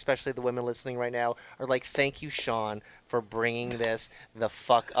there, especially the women listening right now, are like, thank you, Sean, for bringing this the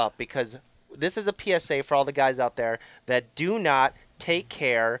fuck up. Because this is a PSA for all the guys out there that do not take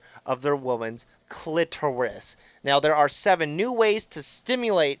care of their woman's clitoris. Now, there are 7 new ways to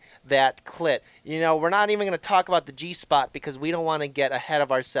stimulate that clit. You know, we're not even going to talk about the G-spot because we don't want to get ahead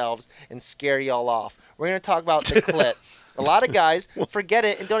of ourselves and scare y'all off. We're going to talk about the clit. A lot of guys forget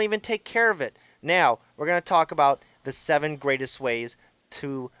it and don't even take care of it. Now, we're going to talk about the 7 greatest ways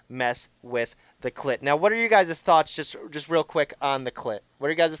to mess with the clit. Now, what are your guys' thoughts, just real quick, on the clit? What are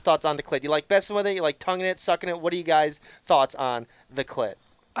your guys' thoughts on the clit? You like messing with it? You like tonguing it, sucking it? What are you guys' thoughts on the clit?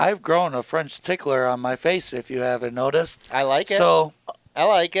 I've grown a French tickler on my face, if you haven't noticed. I like it. So I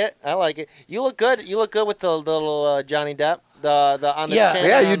like it. You look good. You look good with the little Johnny Depp. The on the Yeah. chin.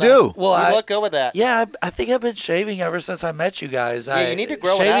 Yeah, and you on the- do. Well, you look good with that. yeah, I think I've been shaving ever since I met you guys. Yeah, you need to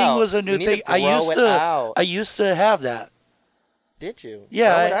grow it shaving out. was a new You need thing. to grow it out. I used to have that. Did you?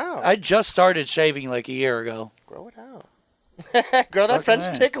 Yeah, Grow it out. I just started shaving like a year ago. Grow it out. Grow that Fucking French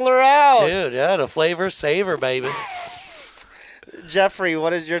right. tickler out. Dude, yeah, the flavor saver, baby. Jeffrey,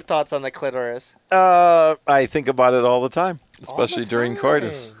 what is your thoughts on the clitoris? I think about it all the time, All the especially during time.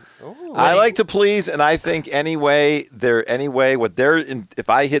 coitus. Ooh. I like to please, and I think if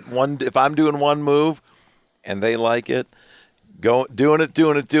I'm doing one move, and they like it, doing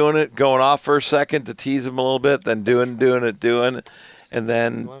it, going off for a second to tease them a little bit, then doing it, and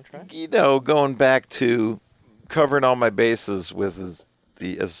then You wanna try? going back to covering all my bases with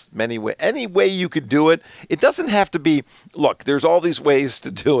any way you could do it. It doesn't have to be. Look, there's all these ways to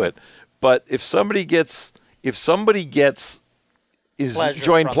do it, but if somebody gets is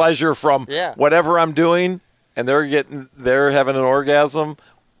enjoying pleasure from whatever I'm doing, and they're having an orgasm,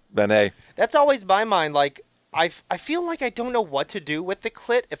 then hey. That's always my mind. Like, I feel like I don't know what to do with the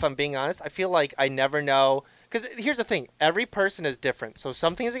clit, if I'm being honest. I feel like I never know. Because here's the thing. Every person is different. So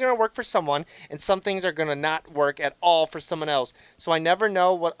some things are going to work for someone, and some things are going to not work at all for someone else. So I never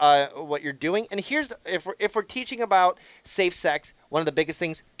know what you're doing. And here's, if we're teaching about safe sex, one of the biggest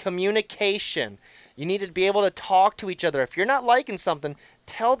things, communication. You need to be able to talk to each other. If you're not liking something,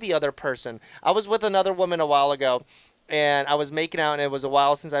 tell the other person. I was with another woman a while ago, and I was making out, and it was a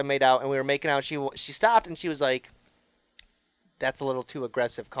while since I made out, and we were making out. She stopped, and she was like, "That's a little too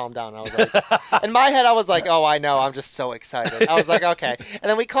aggressive. Calm down." I was like, in my head, I was like, "Oh, I know. I'm just so excited." I was like, "Okay." And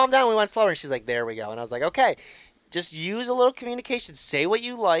then we calmed down, and we went slower, and she's like, "There we go." And I was like, "Okay." Just use a little communication. Say what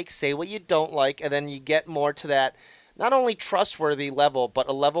you like, say what you don't like, and then you get more to that, not only trustworthy level, but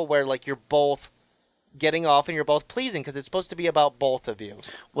a level where, like, you're both getting off and you're both pleasing, because it's supposed to be about both of you.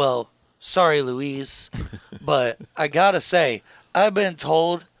 Well, sorry, Louise, but I gotta say, I've been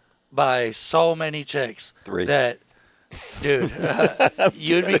told by so many chicks 3. that, dude,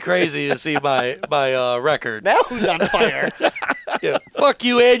 you'd be crazy to see my record. Now who's on fire? Yeah, fuck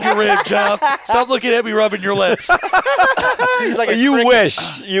you and your rib, Jeff. Stop looking at me rubbing your lips. He's like a You cricket.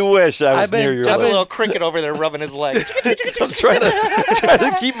 wish I was I've been- near your Just a lips. little cricket over there rubbing his leg. I'm trying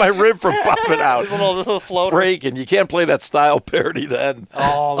to keep my rib from popping out. His little floater. Breaking. You can't play that style parody then.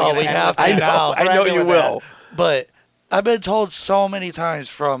 Oh, we have to I know. now. I know We're you with will. But I've been told so many times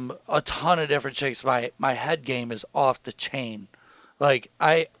from a ton of different chicks, my head game is off the chain. Like,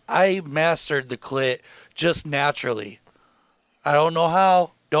 I mastered the clit just naturally. I don't know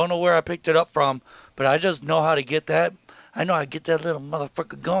how, don't know where I picked it up from, but I just know how to get that. I know how to get that little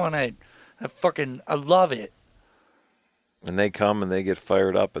motherfucker going. I love it. And they come and they get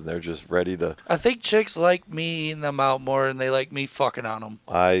fired up and they're just ready to. I think chicks like me eating them out more than they like me fucking on them.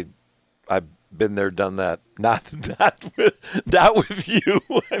 I've been there, done that. Not with you.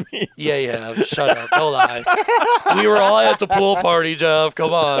 I mean, Yeah, shut up. Don't lie. We were all at the pool party, Jeff.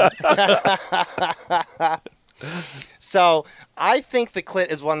 Come on. So I think the clit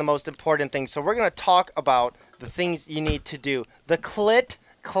is one of the most important things. So we're going to talk about the things you need to do. The clit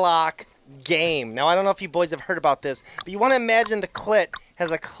clock game. Now, I don't know if you boys have heard about this, but you want to imagine the clit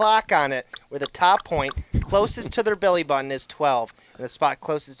has a clock on it where the top point closest to their belly button is 12 and the spot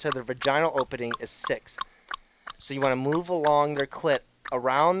closest to their vaginal opening is 6. So you want to move along their clit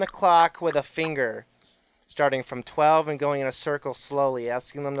around the clock with a finger, starting from 12 and going in a circle slowly,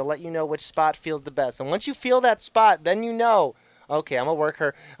 asking them to let you know which spot feels the best. And once you feel that spot, then you know, okay, I'm going to work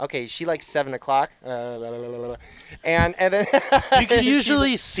her. Okay, she likes 7 o'clock. And then... You can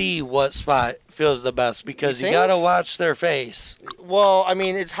usually see what spot feels the best because You you think? got to watch their face. Well, I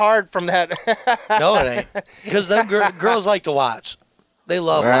mean, it's hard from that... No, it ain't. Because them girls like to watch. They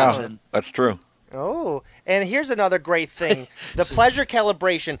love watching. that's true. Oh, and here's another great thing. The pleasure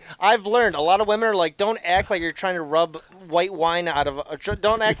calibration. I've learned a lot of women are like, don't act like you're trying to rub white wine out of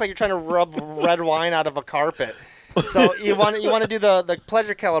don't act like you're trying to rub red wine out of a carpet. So you want to do the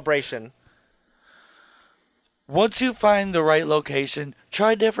pleasure calibration. Once you find the right location,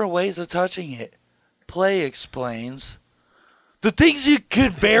 try different ways of touching it. Play explains. The things you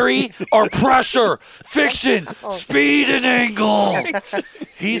could vary are pressure, friction, speed, and angle.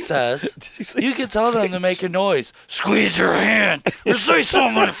 He says, you can tell them to make a noise. Squeeze your hand or say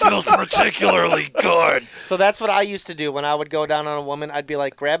something that feels particularly good. So that's what I used to do when I would go down on a woman. I'd be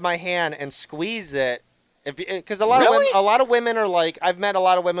like, grab my hand and squeeze it Because a lot of women are like, I've met a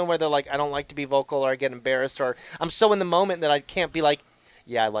lot of women where they're like, I don't like to be vocal, or I get embarrassed, or I'm so in the moment that I can't be like,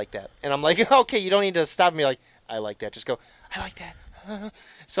 yeah, I like that. And I'm like, okay, you don't need to stop me like, I like that. Just go, I like that.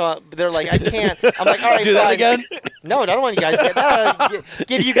 So they're like, I can't. I'm like, all right, Do that again? No, I don't want you guys to get that.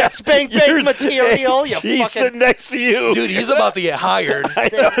 Give you guys spank bank material. You He's fucking sitting next to you. Dude, he's about to get hired. say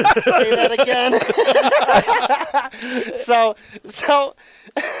that again. so.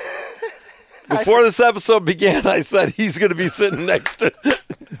 Before this episode began, I said he's going to be sitting next to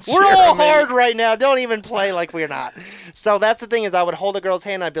We're all Jeremy. hard right now. Don't even play like we're not. So that's the thing is I would hold a girl's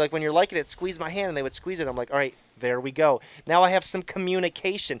hand and I'd be like, when you're liking it, squeeze my hand. And they would squeeze it. I'm like, all right, there we go. Now I have some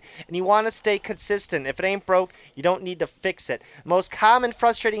communication. And you want to stay consistent. If it ain't broke, you don't need to fix it. The most common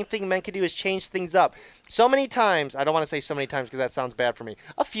frustrating thing men can do is change things up. So many times, I don't want to say so many times because that sounds bad for me.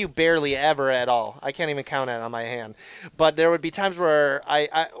 A few barely ever at all. I can't even count it on my hand. But there would be times where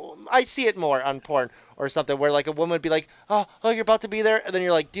I see it more on porn or something where like a woman would be like, oh, you're about to be there. And then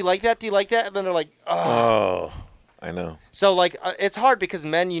you're like, do you like that? Do you like that? And then they're like, Oh, I know. So like it's hard because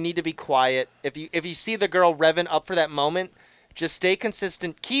men, you need to be quiet. If you see the girl revving up for that moment, just stay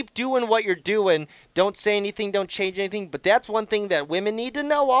consistent. Keep doing what you're doing. Don't say anything. Don't change anything. But that's one thing that women need to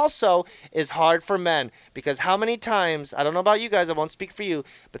know also is hard for men. Because how many times, I don't know about you guys, I won't speak for you,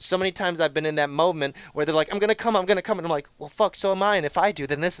 but so many times I've been in that moment where they're like, I'm going to come. And I'm like, well, fuck, so am I. And if I do,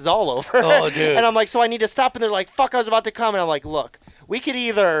 then this is all over. Oh, dude. And I'm like, so I need to stop. And they're like, fuck, I was about to come. And I'm like, look, we could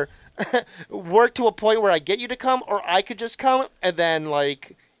either work to a point where I get you to come or I could just come and then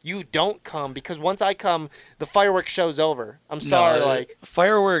like you don't come, because once I come, the fireworks show's over. I'm sorry,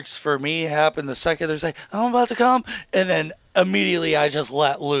 fireworks for me happen the second they're saying, I'm about to come, and then immediately I just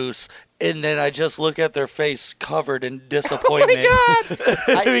let loose, and then I just look at their face covered in disappointment. Oh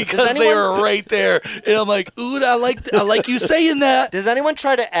my God! Because they were right there, and I'm like, ooh, I like you saying that. Does anyone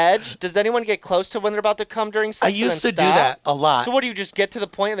try to edge? Does anyone get close to when they're about to come during sex? I used to and then do stop? that a lot. So what do you just get to the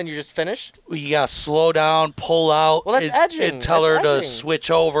point and then you just finish? You gotta slow down, pull out, Well, that's edging. and tell That's her to edging.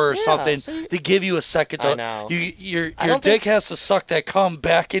 switch over or Yeah, something so to give you a second. I know. Your I don't dick think- has to suck that cum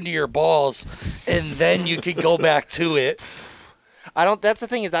back into your balls, and then you can go back to it. That's the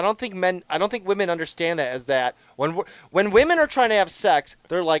thing is I don't think women understand that as that when women are trying to have sex,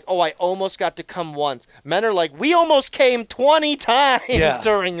 they're like, oh, I almost got to come once. Men are like, we almost came 20 times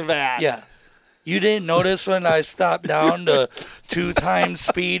during that. Yeah. You didn't notice when I stopped down to 2 times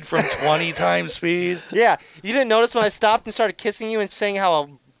speed from 20 times speed? Yeah. You didn't notice when I stopped and started kissing you and saying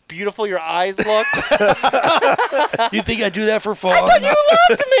how beautiful your eyes look? You think I do that for fun? I thought you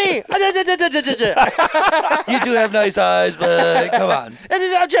loved me. You do have nice eyes, but come on.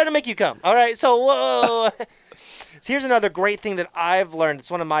 I'm trying to make you come. All right. So, whoa. So here's another great thing that I've learned.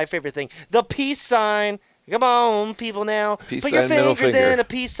 It's one of my favorite things. The peace sign. Come on, people now. Peace Put your sign, middle fingers finger. in a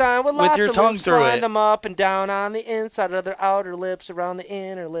peace sign with lots your of tongue loops. through Line it. them up and down on the inside of their outer lips, around the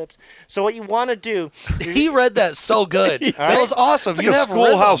inner lips. So what you want to do... He read that so good. That was awesome. Like You a have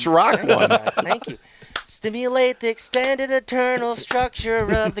Schoolhouse Rock one. Yes, thank you. Stimulate the extended eternal structure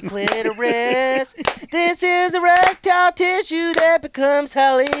of the clitoris. This is erectile tissue that becomes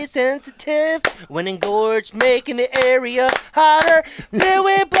highly sensitive when engorged, making the area hotter. Fill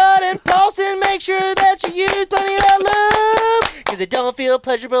with blood and pulse and make sure that you use plenty of lube, because it don't feel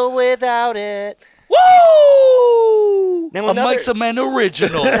pleasurable without it. Woo! Now A Mike's a Man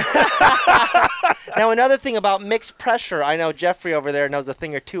original. Now, another thing about mixed pressure. I know Jeffrey over there knows a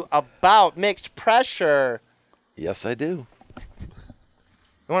thing or two about mixed pressure. Yes, I do. I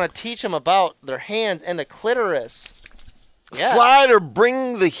want to teach them about their hands and the clitoris. Yeah. Slide or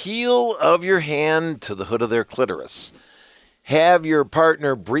bring the heel of your hand to the hood of their clitoris. Have your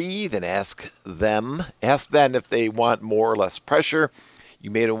partner breathe and ask them if they want more or less pressure.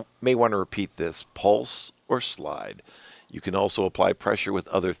 You may want to repeat this: pulse or slide. You can also apply pressure with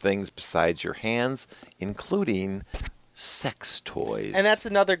other things besides your hands, including sex toys. And that's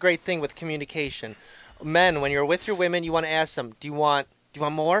another great thing with communication. Men, when you're with your women, you want to ask them, do you want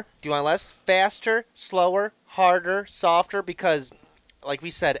more? Do you want less? Faster, slower, harder, softer? Because, like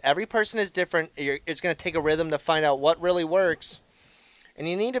we said, every person is different. It's going to take a rhythm to find out what really works. And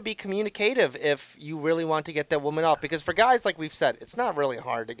you need to be communicative if you really want to get that woman off. Because for guys, like we've said, it's not really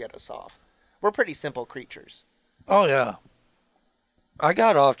hard to get us off. We're pretty simple creatures. Oh, yeah. I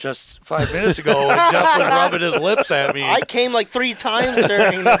got off just 5 minutes ago when Jeff was rubbing his lips at me. I came like 3 times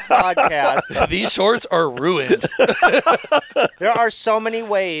during this podcast. These shorts are ruined. There are so many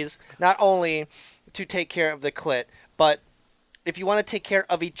ways, not only to take care of the clit, but if you want to take care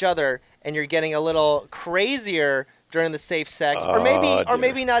of each other and you're getting a little crazier during the safe sex, Oh, or dear.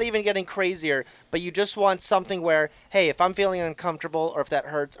 maybe not even getting crazier, but you just want something where, hey, if I'm feeling uncomfortable, or if that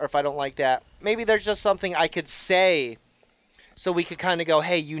hurts, or if I don't like that, maybe there's just something I could say, so we could kind of go,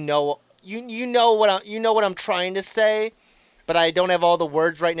 hey, you know what I'm trying to say, but I don't have all the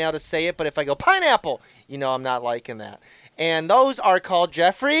words right now to say it. But if I go pineapple, I'm not liking that. And those are called,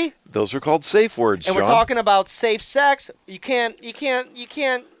 Jeffrey. Those are called safe words, And Sean. we're talking about safe sex. You can't.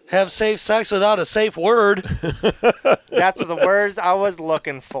 Have safe sex without a safe word. That's the words I was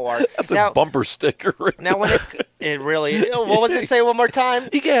looking for. That's a bumper sticker. Now, when it really, what was it? Say one more time.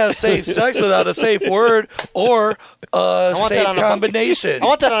 You can't have safe sex without a safe word or a want safe that on a- combination. I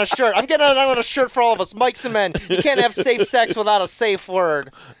want that on a shirt. I'm getting that on a shirt for all of us. Mike's and Men. You can't have safe sex without a safe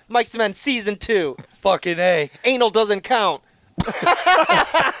word. Mike's and Men Season 2. Fucking A. Anal doesn't count.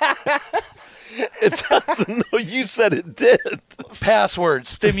 No, you said it did. Password,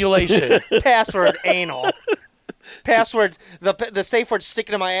 stimulation. Password anal. Passwords. The safe word's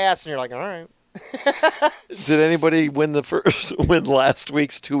sticking to my ass, and you're like, all right. Did anybody win win last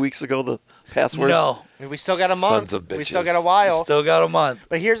week's 2 weeks ago the password? No. We still got a month. Sons of bitches. We still got a while. Still got a month.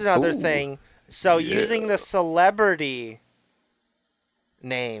 But here's another Ooh. thing. So using the celebrity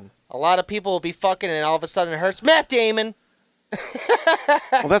name, a lot of people will be fucking, and all of a sudden it hurts. Matt Damon.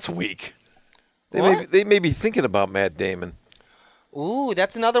 Well, that's weak. They may be thinking about Matt Damon. Ooh,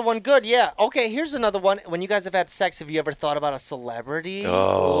 that's another one. Good, yeah. Okay, here's another one. When you guys have had sex, have you ever thought about a celebrity?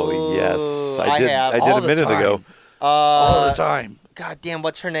 Oh, Ooh, yes. I have. I did All a the minute time. ago. All the time. God damn,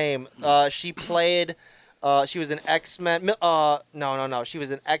 what's her name? She played. She was an X-Men. No. She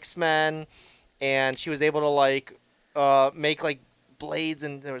was an X-Men, and she was able to make blades,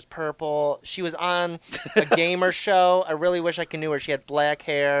 and there was purple. She was on a gamer show. I really wish I could knew her. She had black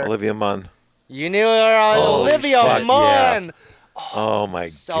hair. Olivia Munn. You knew her, Holy Olivia shit, Munn. Oh, my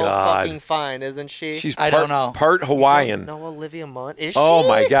So God. fucking fine, isn't she? She's I don't know. part Hawaiian. No, Olivia Munn. Is Oh, she?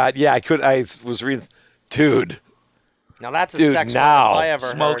 my God. Yeah, I was reading. Dude. Now that's a Dude, sex now. work if I ever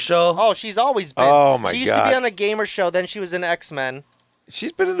Smoke heard. show? Oh, she's always been. Oh, my She used to God. be on a gamer show. Then she was in X-Men.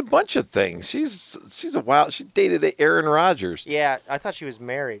 She's been in a bunch of things. She's a wild. She dated Aaron Rodgers. Yeah, I thought she was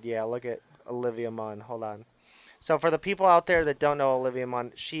married. Yeah, look at Olivia Munn. Hold on. So for the people out there that don't know Olivia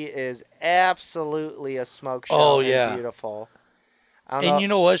Munn, she is absolutely a smoke show. Oh, and yeah. beautiful. I don't And know. you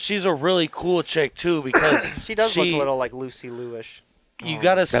know what? She's a really cool chick too because She does look a little like Lucy Liu-ish. You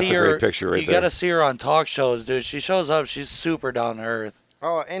gotta That's see a her. great picture right you there. gotta see her on talk shows, dude. She shows up. She's super down to earth.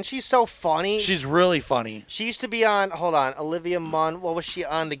 Oh, and she's so funny. She's really funny. She used to be on. Hold on, Olivia Munn. What was she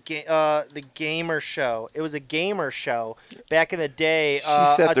on the gamer show? It was a gamer show back in the day. She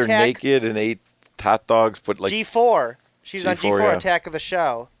sat there naked and ate hot dogs, but G4. She was on G4, G4 yeah. Attack of the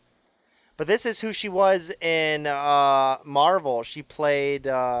Show. But this is who she was in Marvel. She played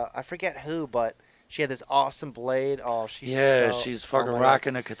I forget who, but she had this awesome blade. Oh, she's She's fucking my God.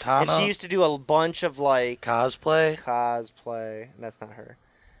 rocking a katana. And she used to do a bunch of cosplay. cosplay. That's not her.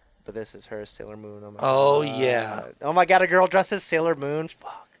 But this is her, Sailor Moon. Oh, my Oh, God. yeah. Oh my God, a girl dressed as Sailor Moon.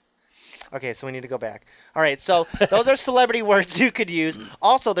 Fuck. Okay, so we need to go back. All right, so those are celebrity words you could use.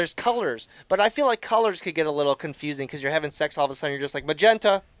 Also, there's colors, but I feel like colors could get a little confusing because you're having sex all of a sudden. You're just like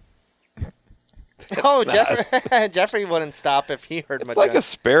magenta. Jeffrey wouldn't stop if he heard it's magenta. like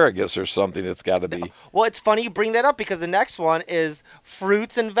asparagus or something. It's got to be. Well, it's funny you bring that up because the next one is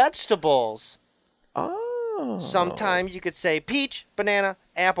fruits and vegetables. Oh. Sometimes you could say peach, banana,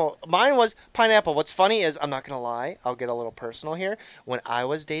 apple. Mine was pineapple. What's funny is, I'm not going to lie, I'll get a little personal here. When I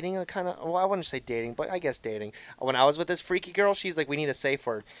was dating I wouldn't say dating, but I guess dating. When I was with this freaky girl, she's like, we need a safe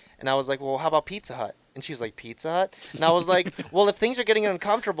word. And I was like, well, how about Pizza Hut? And she was like, Pizza Hut? And I was like, well, if things are getting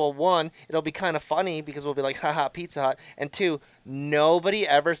uncomfortable, one, it'll be kind of funny because we'll be like, haha, Pizza Hut. And two, nobody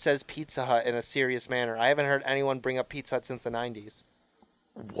ever says Pizza Hut in a serious manner. I haven't heard anyone bring up Pizza Hut since the 90s.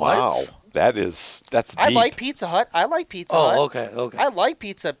 What? Wow. That's deep. I like Pizza Hut. I like Pizza Hut. Oh, okay. I like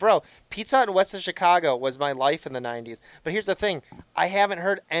pizza, bro. Pizza Hut in west of Chicago was my life in the 90s. But here's the thing. I haven't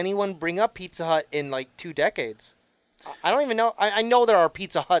heard anyone bring up Pizza Hut in like 2 decades. I don't even know. I know there are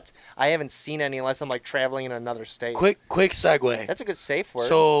Pizza Huts. I haven't seen any unless I'm like traveling in another state. Quick segue. That's a good safe word.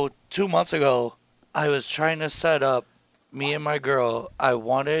 So 2 months ago, I was trying to set up me and my girl. I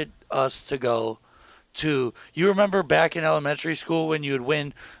wanted us to go to. You remember back in elementary school when you would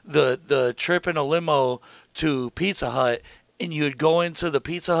win the trip in a limo to Pizza Hut, and you would go into the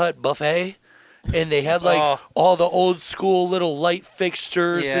Pizza Hut buffet, and they had all the old school little light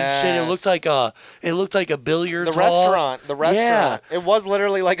fixtures and shit. It looked like a billiards the hall. restaurant. Yeah. It was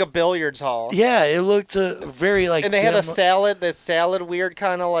literally like a billiards hall. Yeah, it looked very like. And they had a dim. salad weird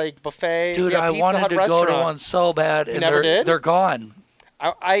kind of like buffet. Dude, Yeah, I Pizza wanted Hut to go to restaurant. one so bad, and never did? they're gone.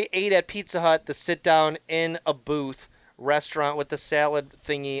 I ate at Pizza Hut, the sit down in a booth restaurant with the salad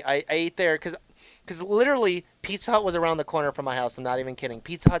thingy. I ate there because literally Pizza Hut was around the corner from my house. I'm not even kidding.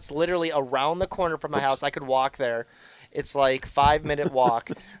 Pizza Hut's literally around the corner from my house. I could walk there. It's like 5-minute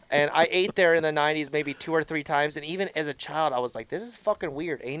walk. And I ate there in the 90s maybe 2 or 3 times. And even as a child, I was like, this is fucking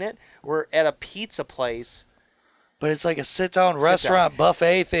weird, ain't it? We're at a pizza place. But it's like a sit-down restaurant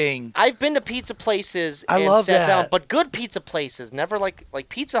buffet thing. I've been to pizza places I and love sat that. down, but good pizza places. Never like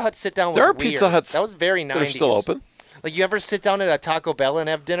Pizza Hut sit down was There are weird. Pizza Huts that was very 90s. that are still open. Like, you ever sit down at a Taco Bell and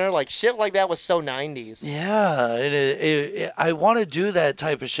have dinner? Like, shit like that was so 90s. Yeah, I want to do that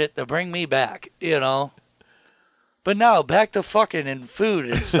type of shit to bring me back, you know? But now, back to fucking and food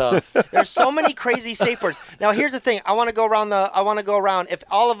and stuff. There's so many crazy safe words. Now, here's the thing. I want to go around. If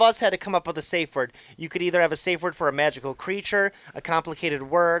all of us had to come up with a safe word, you could either have a safe word for a magical creature, a complicated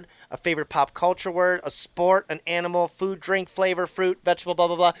word, a favorite pop culture word, a sport, an animal, food, drink, flavor, fruit, vegetable, blah,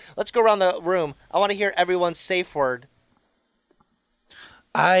 blah, blah. Let's go around the room. I want to hear everyone's safe word.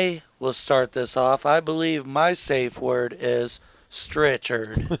 I will start this off. I believe my safe word is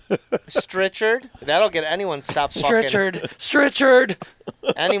stritchered. Stritchered? That'll get anyone stop fucking. Stritchered.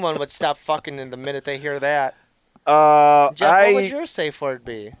 Anyone would stop fucking in the minute they hear that. Jeff, what I would your safe word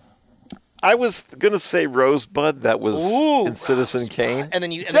be? was gonna say Rosebud. That was in Citizen Kane. And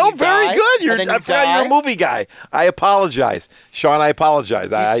then you. And No, then you very die, good. and then you I forgot die. you're a movie guy. I apologize, Sean. I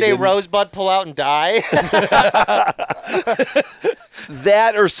apologize. You'd say Rosebud, pull out and die.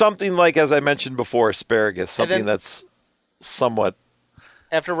 That or something like, as I mentioned before, asparagus. Something then- that's somewhat.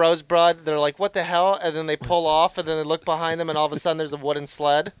 After Rosebud, they're like, what the hell? And then they pull off, and then they look behind them, and all of a sudden there's a wooden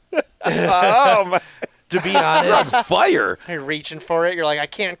sled. Oh my! To be honest, Fire. You're reaching for it. You're like, I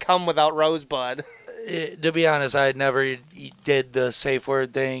can't come without Rosebud. I never did the safe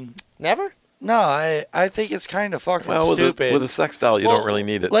word thing. Never? No, I think it's kind of fucking Well, stupid. with a sex doll, you Well, don't really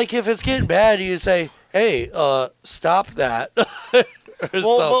need it. Like, if it's getting bad, you say, hey, stop that.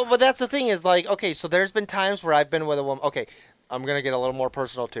 Well, that's the thing is, like, okay, so there's been times where I've been with a woman. Okay, I'm going to get a little more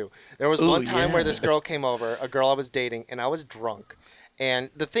personal, too. There was one time where this girl came over, a girl I was dating, and I was drunk.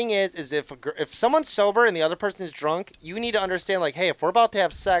 And the thing is if someone's sober and the other person is drunk, you need to understand, like, hey, if we're about to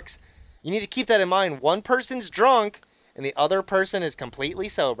have sex, you need to keep that in mind. One person's drunk and the other person is completely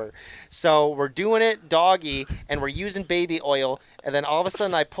sober. So we're doing it doggy and we're using baby oil. And then all of a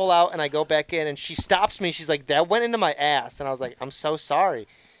sudden I pull out and I go back in and she stops me. She's like, that went into my ass. And I was like, I'm so sorry.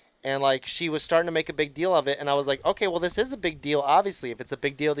 And, like, she was starting to make a big deal of it. And I was like, okay, well, this is a big deal, obviously. If it's a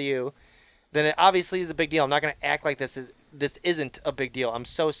big deal to you, then it obviously is a big deal. I'm not going to act like this isn't a big deal. I'm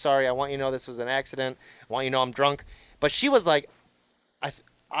so sorry. I want you to know this was an accident. I want you to know I'm drunk. But she was like,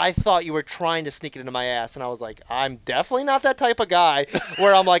 I thought you were trying to sneak it into my ass. And I was like, I'm definitely not that type of guy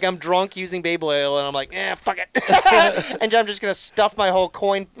where I'm like, I'm drunk using baby oil. And I'm like, fuck it. And I'm just going to stuff my whole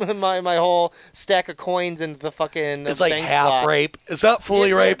coin, my whole stack of coins into the fucking it's like bank half slot. rape. It's not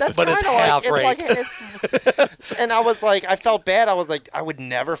fully rape, that's but it's kinda half like, rape. And I was like, I felt bad. I was like, I would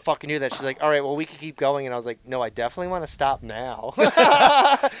never fucking do that. She's like, all right, well, we could keep going. And I was like, no, I definitely want to stop now.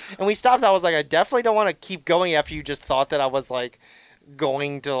 And we stopped. I was like, I definitely don't want to keep going after you just thought that I was like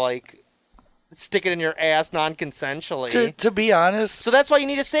going to like stick it in your ass non-consensually. To be honest, So that's why you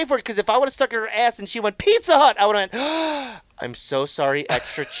need a safe word, because if I would have stuck it in her ass and she went Pizza Hut, I would have went, I'm so sorry,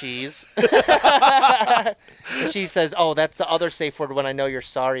 extra cheese. She says, oh, that's the other safe word when I know you're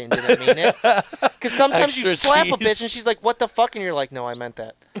sorry and didn't mean it. Because sometimes you Extra slap a cheese. bitch and she's like, what the fuck? And you're like, no, I meant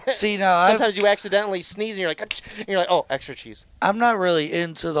that. see now, Sometimes you accidentally sneeze and you're like, "Ach," and you're like, oh, extra cheese. I'm not really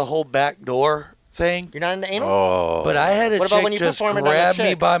into the whole back door thing. You're not into anal? Oh. But I had a What about when chick you just perform it on a grab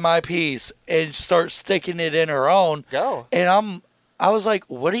me chick? by my piece and start sticking it in her own. Go. And I was like,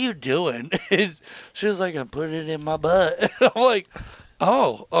 what are you doing? She was like, I'm putting it in my butt. I'm like,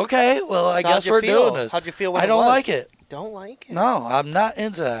 oh, okay. Well, I So how'd guess you we're feel? doing this. How'd you feel when I it don't was? like it. Don't like it? No, I'm not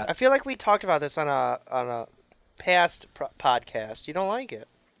into that. I feel like we talked about this on a past podcast. You don't like it.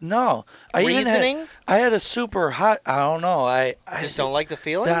 No. Reasoning? I had a super hot, I don't know. I Just don't like the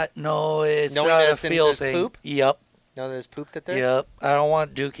feeling? No, it's Knowing not that a it's in- feel there's thing. poop? Yep. No, there's poop that there? Yep. I don't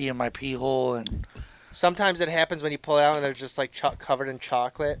want dookie in my pee hole. And Sometimes it happens when you pull it out and they're just like covered in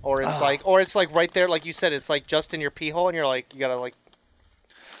chocolate, or it's like right there, like you said, it's like just in your pee hole, and you're like, you gotta like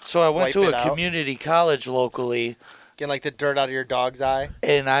so I went Wipe to it a out. community college locally, get like the dirt out of your dog's eye.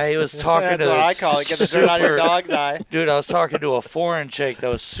 and I was talking That's to what this I call it. Get the dirt out of your super- dog's eye. Dude, I was talking to a foreign chick that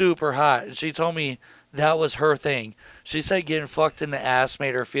was super hot, and she told me that was her thing. She said getting fucked in the ass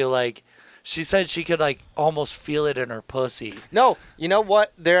made her feel like, she said she could like almost feel it in her pussy. No, you know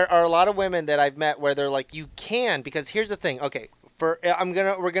what? There are a lot of women that I've met where they're like, you can, because here's the thing. Okay,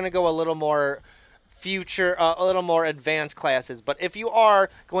 we're gonna go a little more future, a little more advanced classes. But if you are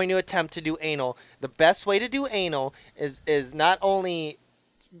going to attempt to do anal, the best way to do anal is not only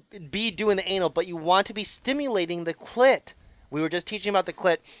be doing the anal, but you want to be stimulating the clit. We were just teaching about the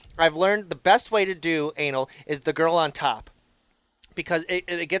clit. I've learned the best way to do anal is the girl on top, because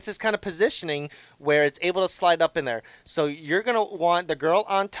it gets this kind of positioning where it's able to slide up in there. So you're going to want the girl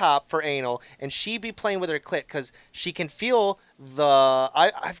on top for anal, and she be playing with her clit because she can feel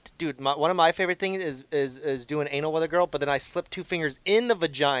one of my favorite things is doing anal with a girl, but then I slip 2 fingers in the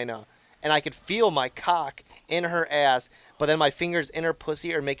vagina, and I could feel my cock in her ass, but then my fingers in her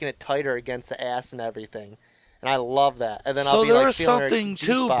pussy are making it tighter against the ass and everything. And I love that. And then I'll be like feeling her G-spot. So there's something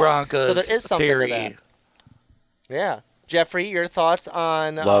to Bronca's So there is something theory. to that. Yeah. Jeffrey, your thoughts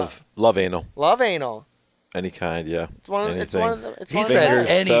on Love anal. Love anal. Any kind, yeah. It's one of Anything. the He said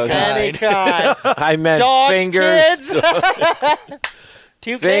any tongue. any kind. I meant Dogs, fingers. kids.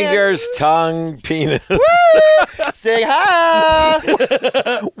 2 Fingers, tongue, penis. Say hi.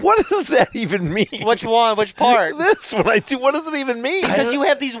 What does that even mean? Which one? Which part? This when I do. What does it even mean? Because you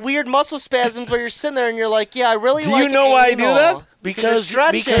have these weird muscle spasms where you're sitting there and you're like, yeah, I really Do like you know why I do anal. that? Because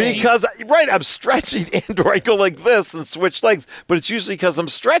you're stretching. Because I'm stretching, and/or I go like this and switch legs. But it's usually because I'm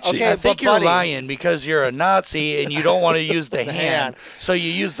stretching. Okay. I think but you're buddy- lying because you're a Nazi and you don't want to use the hand, hand. so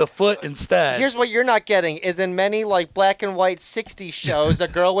you use the foot instead. Here's what you're not getting is in many like black and white 60s shows, a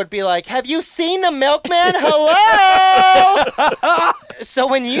girl would be like, have you seen the milkman? Hello? So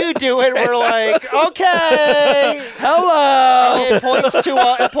when you do it, we're like, okay. Hello.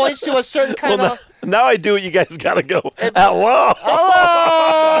 It points to a certain kind Well, of. now I do it. You guys gotta go. Hello.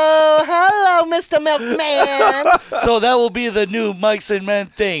 Hello, Mr. Milkman. So that will be the new Mikes and Men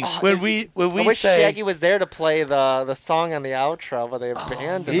thing. when we I wish say Shaggy was there to play the song on the outro, but they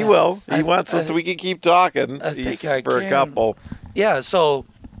abandoned He us. will. He wants us so we can keep talking. I think He's I for can. a couple. yeah, so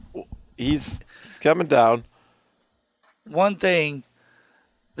He's coming down. one thing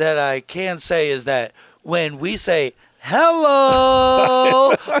that I can say is that when we say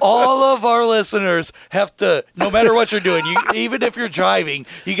hello, all of our listeners have to, no matter what you're doing, even if you're driving,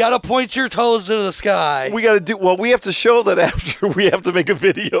 you got to point your toes to the sky. We got to do well. We have to show that after. We have to make a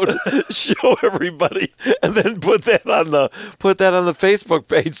video to show everybody, and then put that on the Facebook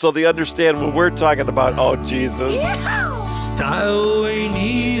page so they understand what we're talking about. Oh Jesus! Style ain't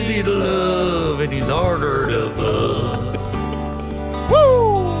easy to love, and he's harder to fuck.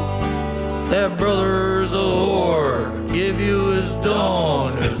 Woo! That brother's a whore. Give you his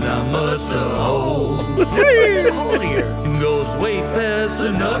dawn, there's not much to hold. Hold here. And goes way past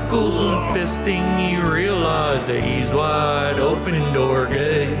the knuckles when fisting. You realize that he's wide open and door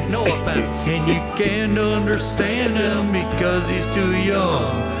gay. No offense. And you can't understand him because he's too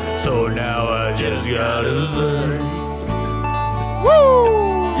young. So now I just gotta say, woo!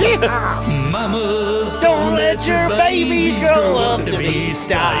 Mamas, Don't let your babies grow up to be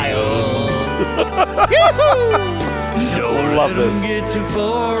style. Don't Love let this. them get too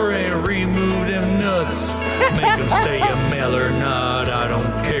far and remove them nuts. Make them stay a male or not, I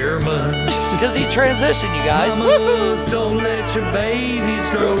don't care much. Because he transitioned, you guys. Mamas, don't let your babies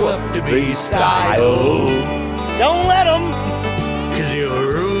grow up to be Style. Don't let them. Cause you'll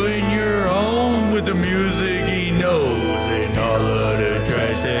ruin your home with the music he knows and all of the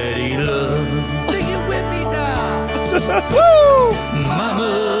trash that he loves. Sing it with me now. Woo!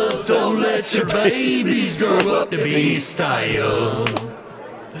 Mamas, don't let your babies grow up to be style.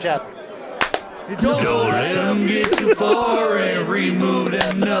 Jeff. Don't let them get too far and remove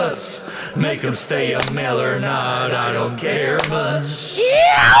them nuts. Make them stay a male or not, I don't care much.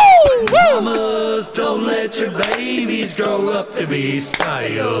 Mamas, don't let your babies grow up to be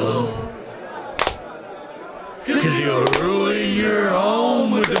style. Cause you'll ruin your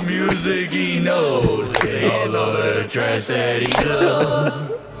home with the music he knows and all of the trash that he loves.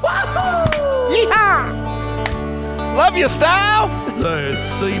 Yeehaw! Love your style. Let's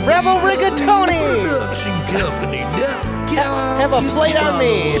see. Rebel Rigatoni! Production company. Have a plate on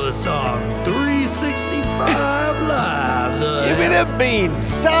me. Follow us on 365 Live. Give me them beans.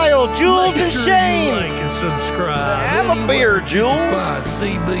 Style, Jules Make and sure Shane. You like and subscribe. Have a beer, Jules. Find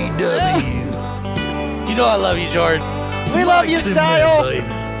CBW. You know I love you, Jordan. We love you, Likes and Style. men, baby.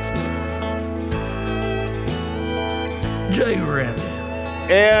 Jay Remy.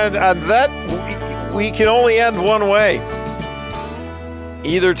 And on that, we can only end one way.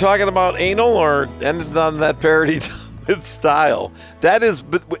 Either talking about anal or ending on that parody with style. That is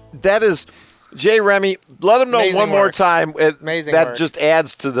Jay Remy. Let them know Amazing one more work. time. Amazing That work. just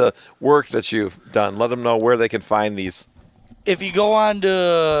adds to the work that you've done. Let them know where they can find these. if you go on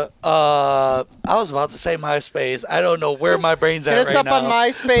to, I was about to say MySpace. I don't know where my brain's at Hit us right up now. on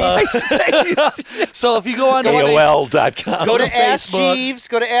MySpace. So if you go on to AOL.com. Go to to Ask Facebook. Jeeves.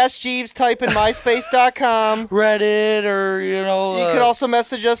 Go to Ask Jeeves. Type in MySpace.com. Reddit or, You could also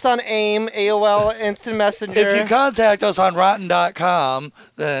message us on AIM, AOL Instant Messenger. if you contact us on Rotten.com,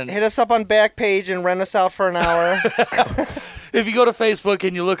 then Hit us up on Backpage and rent us out for an hour. if you go to Facebook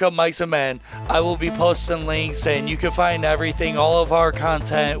and you look up Mikes and Men, I will be posting links and you can find everything. All of our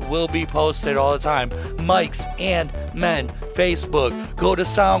content will be posted all the time. Mikes and Men Facebook. Go to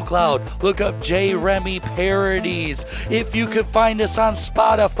SoundCloud. Look up J. Remy Parodies. If you could find us on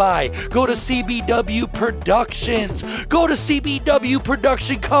Spotify, go to CBW Productions. Go to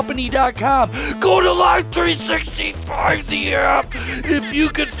CBWProductionCompany.com. Go to Live365, the app. If you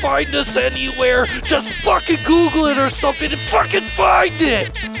could find us anywhere, just fucking Google it or something and fucking find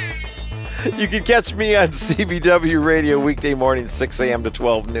it. You can catch me on CBW Radio weekday morning, 6 a.m. to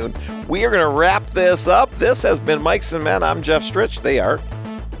 12 noon. We are going to wrap this up. This has been Mikes and Men. I'm Jeff Stritch. They are.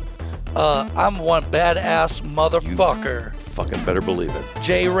 I'm one badass motherfucker. Fucking better believe it.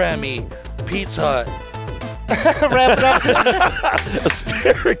 J. Remy, Pizza Hut. Wrap it up.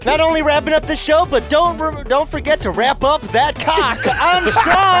 Asparagus. Not only wrapping up the show, but don't forget to wrap up that cock. I'm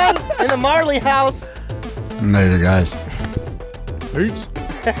Sean in the Marley house. Later, guys. Peace.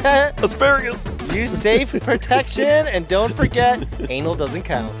 Asparagus. Use safe protection and don't forget, anal doesn't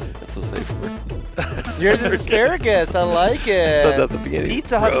count. That's a safe word. Yours is asparagus. I like it. I said that at the beginning.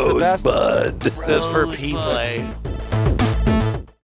 Pizza Hut's the best. Rosebud. That's for P-Play.